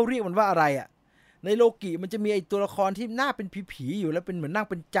เพราะเขาเรียกมันว่าอะไรอ่ะในโลกิมันจะมีไอ้ตัวละครที่หน้าเป็นผีๆอยู่แล้วเป็นเหมือนนั่ง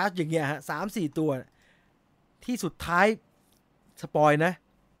เป็นจัดอย่างเงี้ยฮะ 3-4 ตัวที่สุดท้ายสปอยนะ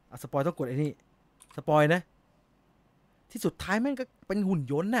สปอยต้องกดไอ้นี่สปอยนะที่สุดท้ายแม่งก็เป็นหุ่น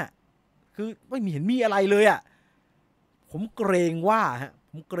ยนต์น่ะคือไม่เห็นมีอะไรเลยอ่ะผมเกรงว่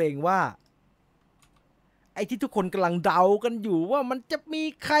าไอ้ที่ทุกคนกำลังเดากันอยู่ว่ามันจะมี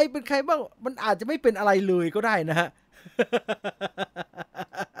ใครเป็นใครบ้างมันอาจจะไม่เป็นอะไรเลยก็ได้นะฮะ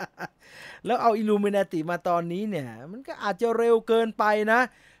แล้วเอาอิลูมินาติมาตอนนี้เนี่ยมันก็อาจจะเร็วเกินไปนะ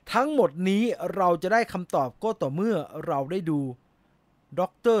ทั้งหมดนี้เราจะได้คำตอบก็ต่อเมื่อเราได้ดู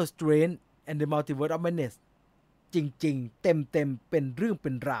Doctor Strange and the Multiverse of Madness จริงๆเต็มเป็นเรื่องเป็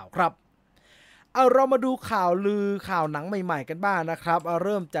นราวครับเรามาดูข่าวลือข่าวหนังใหม่ๆกันบ้างนะครับเ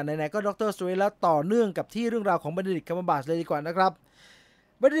ริ่มจากไหนๆก็ Doctor Strange แล้วต่อเนื่องกับที่เรื่องราวของ Benedict Cumberbatch เลยดีกว่านะครับ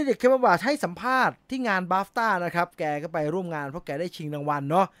Benedict Cumberbatch ให้สัมภาษณ์ที่งาน BAFTA นะครับแกก็ไปร่วมงานเพราะแกได้ชิงรางวัล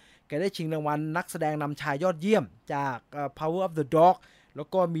เนาะแกได้ชิงรางวัลนักแสดงนำชายยอดเยี่ยมจาก Power of the Dog แล้ว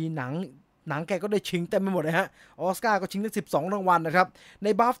ก็มีหนังแกก็ได้ชิงเต็มไปหมดเลยฮะออสการ์ก็ชิงได้12รางวัลนะครับใน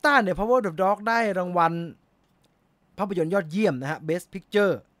BAFTA เนี่ย Power of the Dog ได้รางวัลภาพยนตร์ยอดเยี่ยมนะฮะ Best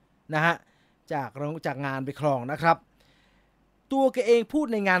Picture นะฮะจากงานไปครองนะครับตัวแกเองพูด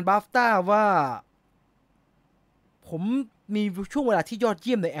ในงาน BAFTA ว่าผมมีช่วงเวลาที่ยอดเ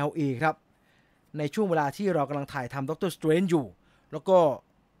ยี่ยมใน LA ครับในช่วงเวลาที่เรากำลังถ่ายทำ Doctor Strange อยู่แล้วก็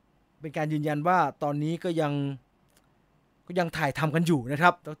เป็นการยืนยันว่าตอนนี้ก็ยังถ่ายทำกันอยู่นะครั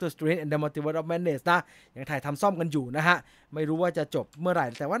บ Doctor Strange and the Multiverse of Madness นะยังถ่ายทำซ่อมกันอยู่นะฮะไม่รู้ว่าจะจบเมื่อไหร่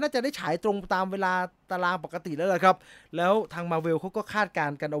แต่ว่าน่าจะได้ฉายตรงตามเวลาตารางปกติแล้วแหละครับแล้วทาง Marvel เขาก็คาดกา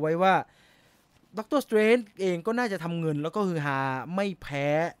รณ์กันเอาไว้ว่าDoctor Strange เองก็น่าจะทำเงินแล้วก็ฮือฮาไม่แพ้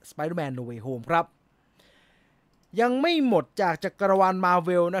Spider-Man No Way Home ครับยังไม่หมดจากจักรวาล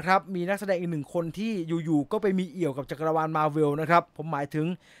Marvel นะครับมีนักแสดงอีกหนึ่งคนที่อยู่ๆก็ไปมีเอี่ยวกับจักรวาล Marvel นะครับผมหมายถึง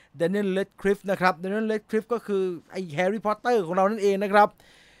Daniel Radcliffe นะครับ Daniel Radcliffe ก็คือไอ้ Harry Potter ของเรานั่นเองนะครับ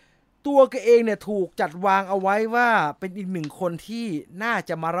ตัวแกเองเนี่ยถูกจัดวางเอาไว้ว่าเป็นอีกหนึ่งคนที่น่า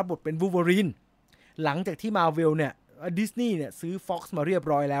จะมารับบทเป็น Wolverine หลังจากที่ Marvel เนี่ยดิสนีย์เนี่ยซื้อ Fox มาเรียบ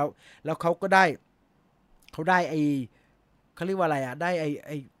ร้อยแล้วเขาได้ไอเขาเรียกว่าอะไรอ่ะได้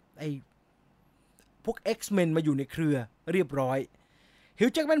ไอพวก X-Men มาอยู่ในเครือเรียบร้อยฮิว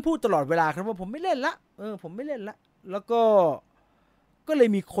จ์แจ็คแมนพูดตลอดเวลาครับว่าผมไม่เล่นละผมไม่เล่นละแล้วก็เลย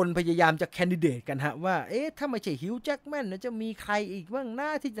มีคนพยายามจะแคนดิเดตกันฮะว่าถ้าไม่ใช่ฮิวจ์แจ็คแมนจะมีใครอีกบ้างหน้า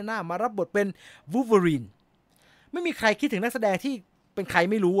ที่จะน่ามารับบทเป็น Wolverine ไม่มีใครคิดถึงนักแสดงที่เป็นใคร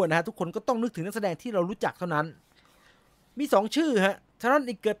ไม่รู้นะฮะทุกคนก็ต้องนึกถึงนักแสดงที่เรารู้จักเท่านั้นมี2ชื่อฮะทารอน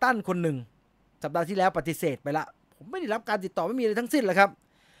อิกเกอร์ตันคนหนึ่งสัปดาห์ที่แล้วปฏิเสธไปละผมไม่ได้รับการติดต่อไม่มีอะไรทั้งสิ้นเลยครับ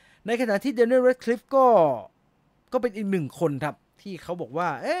ในขณะที่ Daniel Radcliffe ก็เป็นอีกหนึ่งคนครับที่เขาบอกว่า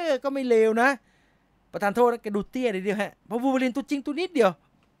ก็ไม่เลวนะประธานโทษนะแกดูเตี้ยนิดเดียวฮะเพราะวูล์ฟเวอรีนตัวจริงตัวนิดเดียว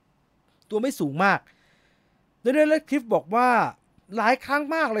ตัวไม่สูงมาก Daniel Radcliffe บอกว่าหลายครั้ง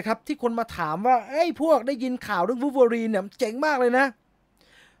มากเลยครับที่คนมาถามว่าพวกได้ยินข่าวเรื่องวูล์ฟเวอรีนเนี่ยเจ๋งมากเลยนะ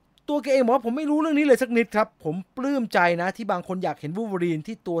ตัวแกเองบอกว่าผมไม่รู้เรื่องนี้เลยสักนิดครับผมปลื้มใจนะที่บางคนอยากเห็นวูล์ฟเวอรีน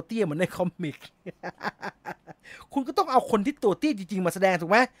ที่ตัวเตี้ยเหมือนในคอมิก คุณก็ต้องเอาคนที่ตัวเตี้ยจริงๆมาแสดงถู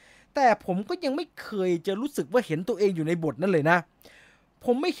กไหมแต่ผมก็ยังไม่เคยจะรู้สึกว่าเห็นตัวเองอยู่ในบทนั้นเลยนะผ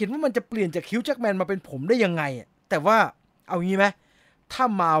มไม่เห็นว่ามันจะเปลี่ยนจากฮิวจ์แจ็คแมนมาเป็นผมได้ยังไงแต่ว่าเอางี้ไหมถ้า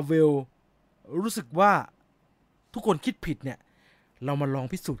มาเวลรู้สึกว่าทุกคนคิดผิดเนี่ยเรามาลอง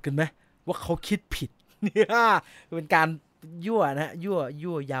พิสูจน์กันไหมว่าเขาคิดผิดเนี่ยเป็นการยั่วนะยั่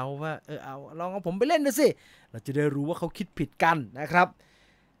วเย้าว่าเอาลองเอาผมไปเล่นดูสิเราจะได้รู้ว่าเขาคิดผิดกันนะครับ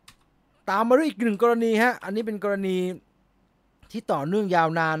ตามมาด้วยอีกหนึ่งกรณีฮะอันนี้เป็นกรณีที่ต่อเนื่องยาว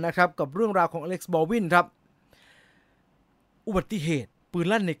นานนะครับกับเรื่องราวของอเล็กซ์บอลวินครับอุบัติเหตุปืน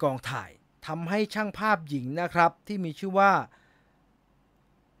ลั่นในกองถ่ายทำให้ช่างภาพหญิงนะครับที่มีชื่อว่า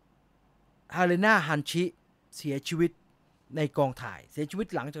ฮาเลนาฮันชิเสียชีวิตในกองถ่ายเสียชีวิต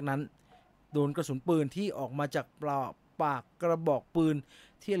หลังจากนั้นโดนกระสุนปืนที่ออกมาจากปากกระบอกปืน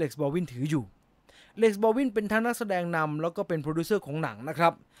ที่อเล็กซ์บอลวินถืออยู่อเล็กซ์บอลวินเป็นทั้งนักแสดงนำแล้วก็เป็นโปรดิวเซอร์ของหนังนะครั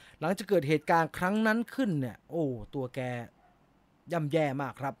บหลังจากเกิดเหตุการณ์ครั้งนั้นขึ้นเนี่ยตัวแกย่ำแย่มา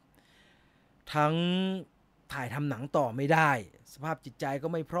กครับทั้งถ่ายทำหนังต่อไม่ได้สภาพจิตใจก็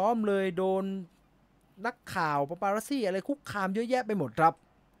ไม่พร้อมเลยโดนนักข่าวปาปารัสซี่อะไรคุกคามเยอะแยะไปหมดครับ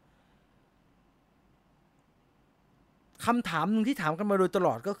คำถามนึงที่ถามกันมาโดยตล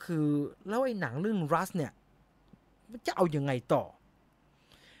อดก็คือแล้วไอ้หนังเรื่องรัสเนี่ยจะเอายังไงต่อ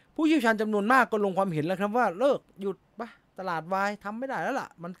ผู้เชี่ยวชาญจำนวนมากก็ลงความเห็นแล้วครับว่าเลิกหยุดปะตลาดวายทำไม่ได้แล้วล่ะ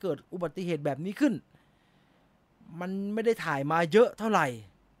มันเกิดอุบัติเหตุแบบนี้ขึ้นมันไม่ได้ถ่ายมาเยอะเท่าไหร่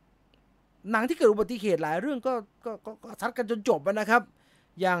หนังที่เกิดอุบัติเหตุหลายเรื่องก็ซัดกันจนจบนะครับ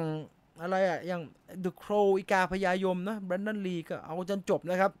อย่างอะไรอย่าง The Crow อีกาพยายมนะแบรนดอนลีก็เอาจนจบ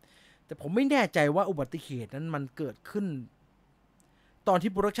นะครับแต่ผมไม่แน่ใจว่าอุบัติเหตุนั้นมันเกิดขึ้นตอน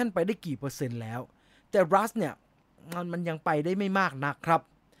ที่โปรดักชันไปได้กี่เปอร์เซ็นต์แล้วแต่รัสเนี่ยมันยังไปได้ไม่มากนักครับ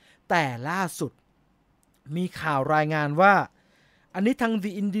แต่ล่าสุดมีข่าวรายงานว่าอันนี้ทาง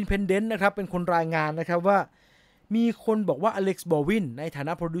The Independent นะครับเป็นคนรายงานนะครับว่ามีคนบอกว่าอเล็กซ์บอลวินในฐาน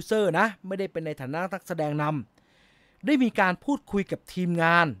ะโปรดิวเซอร์นะไม่ได้เป็นในฐานะนักแสดงนำได้มีการพูดคุยกับทีมง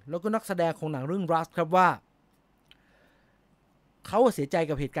านแล้วก็นักแสดงของหนังเรื่อง Rust ครับว่าเขาเสียใจ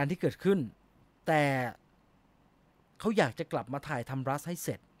กับเหตุการณ์ที่เกิดขึ้นแต่เขาอยากจะกลับมาถ่ายทำ Rust ให้เส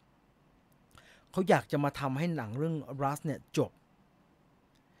ร็จเขาอยากจะมาทำให้หนังเรื่อง Rust เนี่ยจบ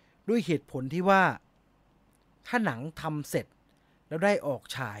ด้วยเหตุผลที่ว่าถ้าหนังทำเสร็จแล้วได้ออก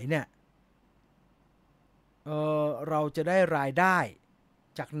ฉายเนี่ยเราจะได้รายได้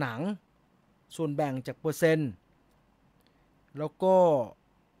จากหนังส่วนแบ่งจากเปอร์เซ็นต์แล้วก็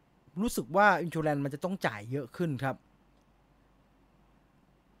รู้สึกว่าอินชูแลนด์มันจะต้องจ่ายเยอะขึ้นครับ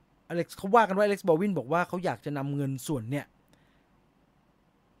อเล็กซ์เขาว่ากันว่าอเล็กซ์บอลวินบอกว่าเขาอยากจะนำเงินส่วนเนี่ย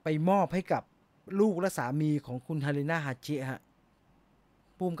ไปมอบให้กับลูกและสามีของคุณฮาริน่าฮาจิฮะ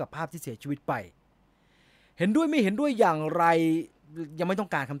ผู้กำกับภาพที่เสียชีวิตไปเห็นด้วยไม่เห็นด้วยอย่างไรยังไม่ต้อ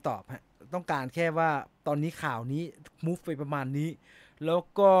งการคำตอบฮะต้องการแค่ว่าตอนนี้ข่าวนี้ move ไปประมาณนี้แล้ว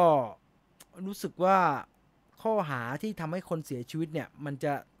ก็รู้สึกว่าข้อหาที่ทำให้คนเสียชีวิตเนี่ยมันจ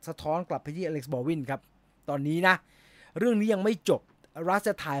ะสะท้อนกลับไปที่อเล็กซ์บอลวินครับตอนนี้นะเรื่องนี้ยังไม่จบรัสจ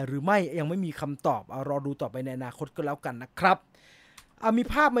ะถ่ายหรือไม่ยังไม่มีคำตอบรอดูต่อไปในอนาคตก็แล้วกันนะครับมี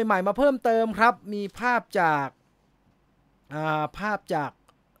ภาพใหม่ๆมาเพิ่มเติมครับมีภาพจาก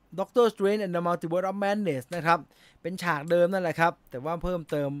Doctor Strange and the Multiverse of Madness นะครับเป็นฉากเดิมนั่นแหละครับแต่ว่าเพิ่ม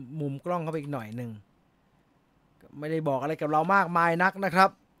เติมมุมกล้องเข้าไปอีกหน่อยนึงไม่ได้บอกอะไรกับเรามากมายนักนะครับ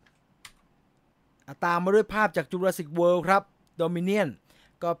ตามมาด้วยภาพจาก Jurassic World ครับ Dominion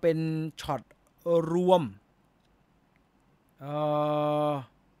ก็เป็นช็อตรวม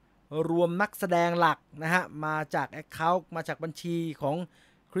นักแสดงหลักนะฮะมาจาก Account มาจากบัญชีของ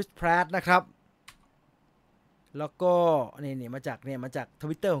Chris Pratt นะครับแล้วก็นี่มาจาก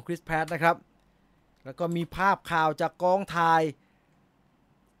Twitter ของ Chris Pratt นะครับแล้วก็มีภาพข่าวจากกองถ่าย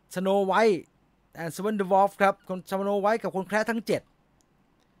Snow White and Seven Dwarfs ครับคน Snow White กับคนแคระทั้ง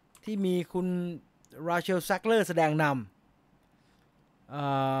7ที่มีคุณ Rachel Zegler แสดงน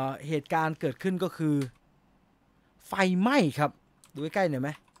ำเหตุการณ์เกิดขึ้นก็คือไฟไหม้ครับดูใกล้ๆหน่อยไหม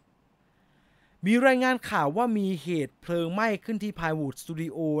มีรายงานข่าวว่ามีเหตุเพลิงไหม้ขึ้นที่ Pinewood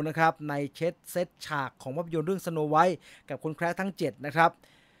Studio นะครับในเซตฉากของภาพยนตร์เรื่อง Snow White กับคนแคระทั้ง7นะครับ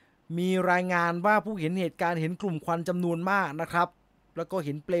มีรายงานว่าผู้เห็นเหตุการณ์เห็นกลุ่มควันจำนวนมากนะครับแล้วก็เ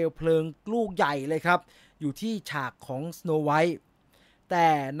ห็นเปลวเพลิงลูกใหญ่เลยครับอยู่ที่ฉากของ Snow White แต่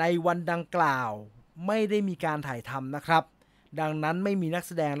ในวันดังกล่าวไม่ได้มีการถ่ายทำนะครับดังนั้นไม่มีนักแ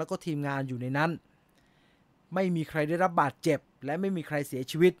สดงแล้วก็ทีมงานอยู่ในนั้นไม่มีใครได้รับบาดเจ็บและไม่มีใครเสีย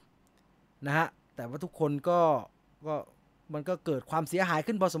ชีวิตนะฮะแต่ว่าทุกคนก็มันก็เกิดความเสียหาย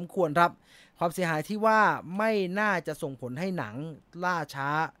ขึ้นพอสมควรครับความเสียหายที่ว่าไม่น่าจะส่งผลให้หนังล่าช้า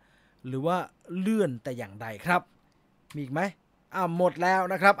หรือว่าเลื่อนแต่อย่างใดครับมีอีกไหมหมดแล้ว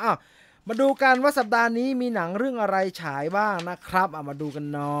นะครับมาดูกันว่าสัปดาห์นี้มีหนังเรื่องอะไรฉายบ้างนะครับมาดูกัน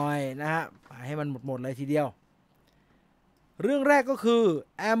หน่อยนะฮะให้มันหมดเลยทีเดียวเรื่องแรกก็คือ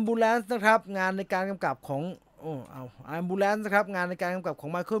Ambulance นะครับงานในการกำกับของAmbulance นะครับงานในการกำกับของ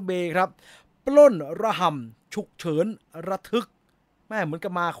Michael Bay ครับปล้นระห่ำฉุกเฉินระทึกแม่เหมือนกั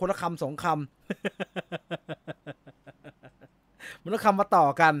บมาคนละคำ2 คำ มันต้องคำมาต่อ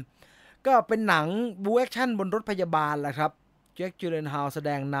กันก็เป็นหนังบูแอคชั่นบนรถพยาบาลแหละครับแจ็คจิเลนฮาวแสด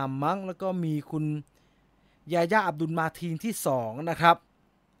งนำมั้งแล้วก็มีคุณยาย่าอับดุลมาทีนที่2นะครับ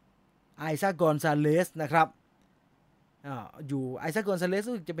ไอซากอนซาเลสนะครับอยู่ไอซากอนซาเลส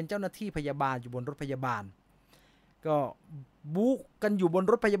จะเป็นเจ้าหน้าที่พยาบาลอยู่บนรถพยาบาลก็บู๊กันอยู่บน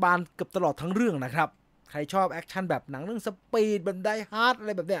รถพยาบาลเกือบตลอดทั้งเรื่องนะครับใครชอบแอคชั่นแบบหนังเรื่องสปีดแบบไดฮาร์ดอะไ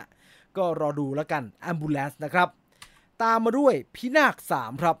รแบบเนี้ยก็รอดูแล้วกัน Ambulance นะครับตามมาด้วยพินาศ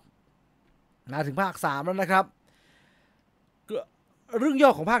3ครับมาถึงภาค3แล้วนะครับเรื่องย่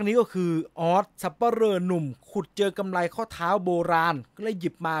อของภาคนี้ก็คือออสซัปเปอร์เรอร์หนุ่มขุดเจอกำไลข้อเท้าโบราณก็เลยหยิ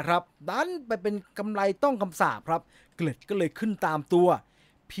บมาครับดันไปเป็นกำไลต้องคำสาปครับเกล็ดก็เลยขึ้นตามตัว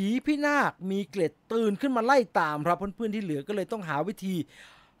ผีพินาศมีเกล็ดตื่นขึ้นมาไล่ตามครับเพื่อนๆที่เหลือก็เลยต้องหาวิธี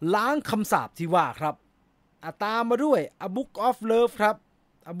ล้างคำสาปที่ว่าครับตามมาด้วย A Book of Love ครับ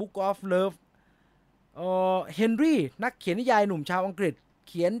A Book of Loveเฮนรี่นักเขียนนิยายหนุ่มชาวอังกฤษเ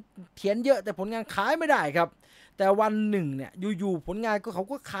ขียนเยอะแต่ผลงานขายไม่ได้ครับแต่วันหนึ่งเนี่ยอยู่ๆผลงานเขา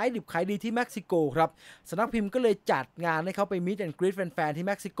ก็ขายดิบขายดีที่เม็กซิโกครับสำนักพิมพ์ก็เลยจัดงานให้เขาไปมีตแอนด์กรีตแฟนๆที่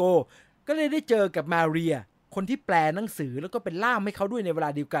เม็กซิโกก็เลยได้เจอกับมาเรียคนที่แปลหนังสือแล้วก็เป็นล่ามให้เขาด้วยในเวลา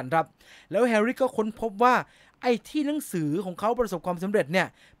เดียวกันครับแล้วแฮร์รี่ก็ค้นพบว่าไอ้ที่หนังสือของเขาประสบความสำเร็จเนี่ย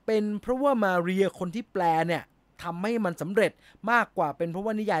เป็นเพราะว่ามาเรียคนที่แปลเนี่ยทำให้มันสำเร็จมากกว่าเป็นเพราะว่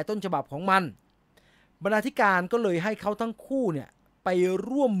านิยายต้นฉบับของมันบรรณาธิการก็เลยให้เขาทั้งคู่เนี่ย ไป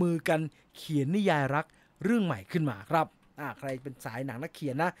ร่วมมือกันเขียนนิยายรักเรื่องใหม่ขึ้นมาครับใครเป็นสายหนังนักเขี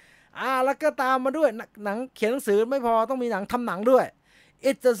ยนนะแล้วก็ตามมาด้วยหนังเขียนหนังสือไม่พอต้องมีหนังทำหนังด้วย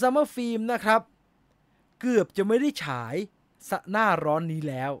It's a Summer Film นะครับเกือบจะไม่ได้ฉายหน้าร้อนนี้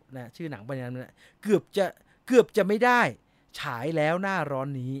แล้วนะชื่อหนังเป็นอย่างนั้นนะเกือบจะไม่ได้ฉายแล้วหน้าร้อน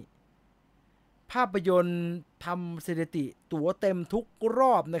นี้ภาพยนตร์ทำสถิติตั๋วเต็มทุกร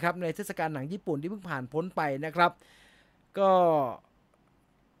อบนะครับในเทศกาลหนังญี่ปุ่นที่เพิ่งผ่านพ้นไปนะครับก็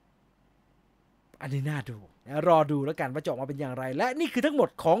อันนี้น่าดูรอดูแล้วกันว่าจะออกมาเป็นอย่างไรและนี่คือทั้งหมด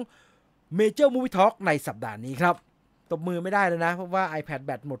ของ Major Movie Talk ในสัปดาห์นี้ครับตบมือไม่ได้เลยนะเพราะว่า iPad แบ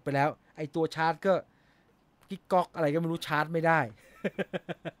ตหมดไปแล้วไอตัวชาร์จก็กิ๊กก๊อกอะไรก็ไม่รู้ชาร์จไม่ได้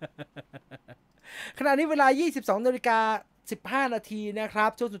ขณะนี้เวลา 22:15 นาทีนะครับ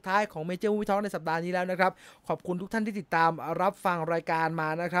ช่วงสุดท้ายของ Major Movie Talk ในสัปดาห์นี้แล้วนะครับขอบคุณทุกท่านที่ติดตามรับฟังรายการมา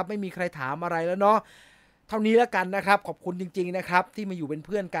นะครับไม่มีใครถามอะไรแล้วเนาะเท่านี้แล้วกันนะครับขอบคุณจริงๆนะครับที่มาอยู่เป็นเ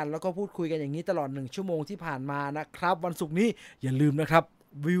พื่อนกันแล้วก็พูดคุยกันอย่างนี้ตลอด1ชั่วโมงที่ผ่านมานะครับวันศุกร์นี้อย่าลืมนะครับ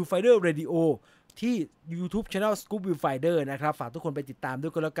Viewfinder Radio ที่ YouTube Channel Scoop Viewfinder นะครับฝากทุกคนไปติดตามด้ว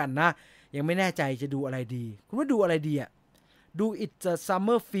ยกันแล้วกันนะยังไม่แน่ใจจะดูอะไรดีคุณว่าดูอะไรดีดู It's a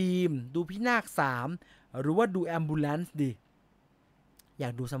Summer Film ดูพี่นาค3หรือว่าดู Ambulance ดีอยา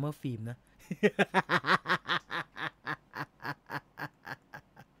กดู Summer Film นะ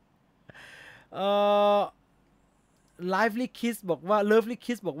Lively Kiss บอกว่า Lovely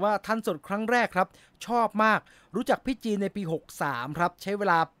Kiss บอกว่าทันสดครั้งแรกครับชอบมากรู้จักพี่จีนในปี63ครับใช้เว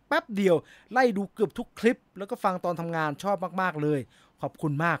ลาแป๊บเดียวไล่ดูเกือบทุกคลิปแล้วก็ฟังตอนทำงานชอบมากๆเลยขอบคุ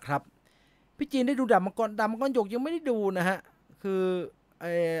ณมากครับพี่จีนได้ดูดำมังกรหยกยังไม่ได้ดูนะฮะคือ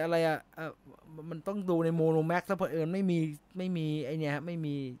อะไรมันต้องดูในโมโนแม็กซ์แล้วเผอิญไม่มีไอเนี้ยไม่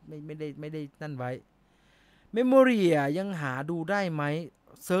ได้นั่นไว้เมมโมรียังหาดูได้ไหม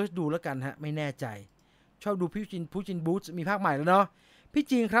เซิร์ชดูแล้วกันฮะไม่แน่ใจชอบดูพี่จินบูธมีภาคใหม่แล้วเนาะพี่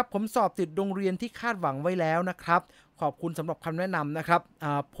จีนครับผมสอบติดโรงเรียนที่คาดหวังไว้แล้วนะครับขอบคุณสำหรับคำแนะนำนะครับ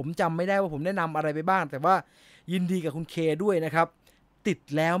ผมจำไม่ได้ว่าผมแนะนำอะไรไปบ้างแต่ว่ายินดีกับคุณเคด้วยนะครับติด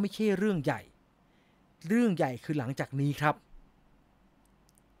แล้วไม่ใช่เรื่องใหญ่คือหลังจากนี้ครับ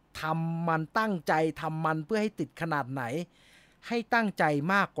ทำมันตั้งใจทำมันเพื่อให้ติดขนาดไหนให้ตั้งใจ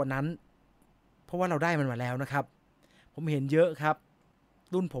มากกว่านั้นเพราะว่าเราได้มันมาแล้วนะครับผมเห็นเยอะครับ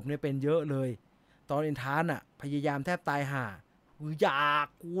รุ่นผมเนี่ยเป็นเยอะเลยตอนเอ็นทรานซ์พยายามแทบตายห่าอยาก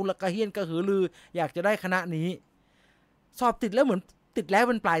กูละกระเฮียนกระหือรืออยากจะได้คณะนี้สอบติดแล้วเหมือนติดแล้ว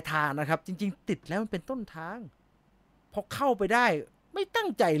เป็นปลายทางนะครับจริงๆติดแล้วมันเป็นต้นทางพอเข้าไปได้ไม่ตั้ง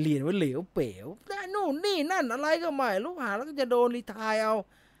ใจเรียนว่าเหลวเป๋วได้นู่นนี่นั่นอะไรก็ไม่รู้หาแล้วก็จะโดนรีไทร์เอา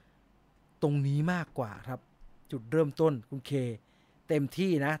ตรงนี้มากกว่าครับจุดเริ่มต้นคุณเคเต็ม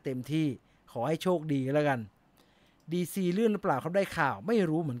ที่นะเต็มที่ขอให้โชคดีแล้วกันDC เลื่อนหรือเปล่าเขาได้ข่าวไม่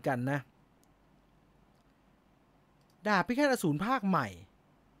รู้เหมือนกันนะดาบพิฆาตอสูรภาคใหม่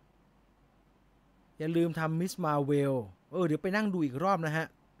อย่าลืมทำมิสมาเวลเดี๋ยวไปนั่งดูอีกรอบนะฮะ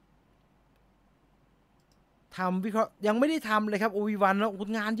ทำวิเคราะห์ยังไม่ได้ทำเลยครับOV1แล้ว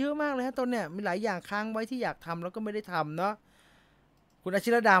งานเยอะมากเลยฮะตอนเนี้ยมีหลายอย่างค้างไว้ที่อยากทำแล้วก็ไม่ได้ทำเนาะคุณอาชิ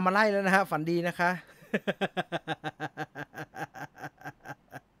รดามาไล่แล้วนะฮะฝันดีนะคะ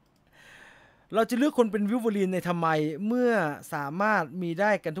เราจะเลือกคนเป็นวิลเวอรีนในทำไมเมื่อสามารถมีไ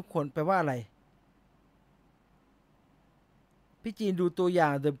ด้กันทุกคนแปลว่าอะไรพี่จีนดูตัวอย่า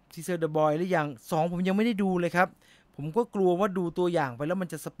ง The Teaser The Boy หรือยัง2ผมยังไม่ได้ดูเลยครับผมก็กลัวว่าดูตัวอย่างไปแล้วมัน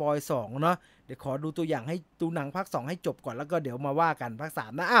จะสปอย2เนาะเดี๋ยวขอดูตัวอย่างให้ดูหนังภาค2ให้จบก่อนแล้วก็เดี๋ยวมาว่ากันภาค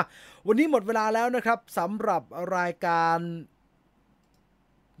3นะวันนี้หมดเวลาแล้วนะครับสำหรับรายการ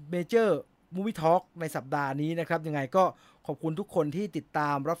Major Movie Talk ในสัปดาห์นี้นะครับยังไงก็ขอบคุณทุกคนที่ติดตา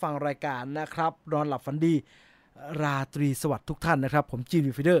มรับฟังรายการนะครับนอนหลับฝันดีราตรีสวัสดิ์ทุกท่านนะครับผมจีน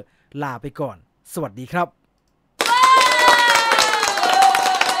วิวไฟเดอร์ลาไปก่อนสวัสดีครับ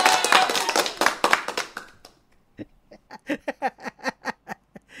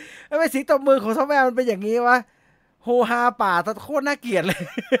ทำไมเสียงตบมือของซอฟต์แวร์มันเป็นอย่างนี้วะโฮฮาป่าตะโคตรน่าเกลียดเลย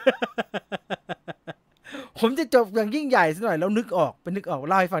ผมจะจบอย่างยิ่งใหญ่สักหน่อยแล้วนึกออก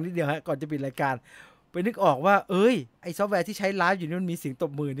เล่าให้ฟังนิดเดียวฮะก่อนจะปิดรายการไปนึกออกว่าไอซอฟต์แวร์ที่ใช้ไลฟ์อยู่นี่มันมีเสียงต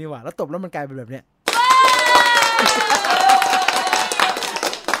บมือนี่หว่าแล้วตบแล้วมันกลายเป็นแบบเนี้ย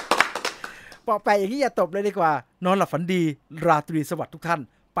บอกไปอย่างนี้อย่าตบเลยดีกว่านอนหลับฝันดีราตรีสวัสดิ์ทุกท่าน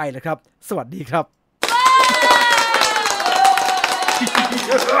ไปแล้วครับสวัสดีครับ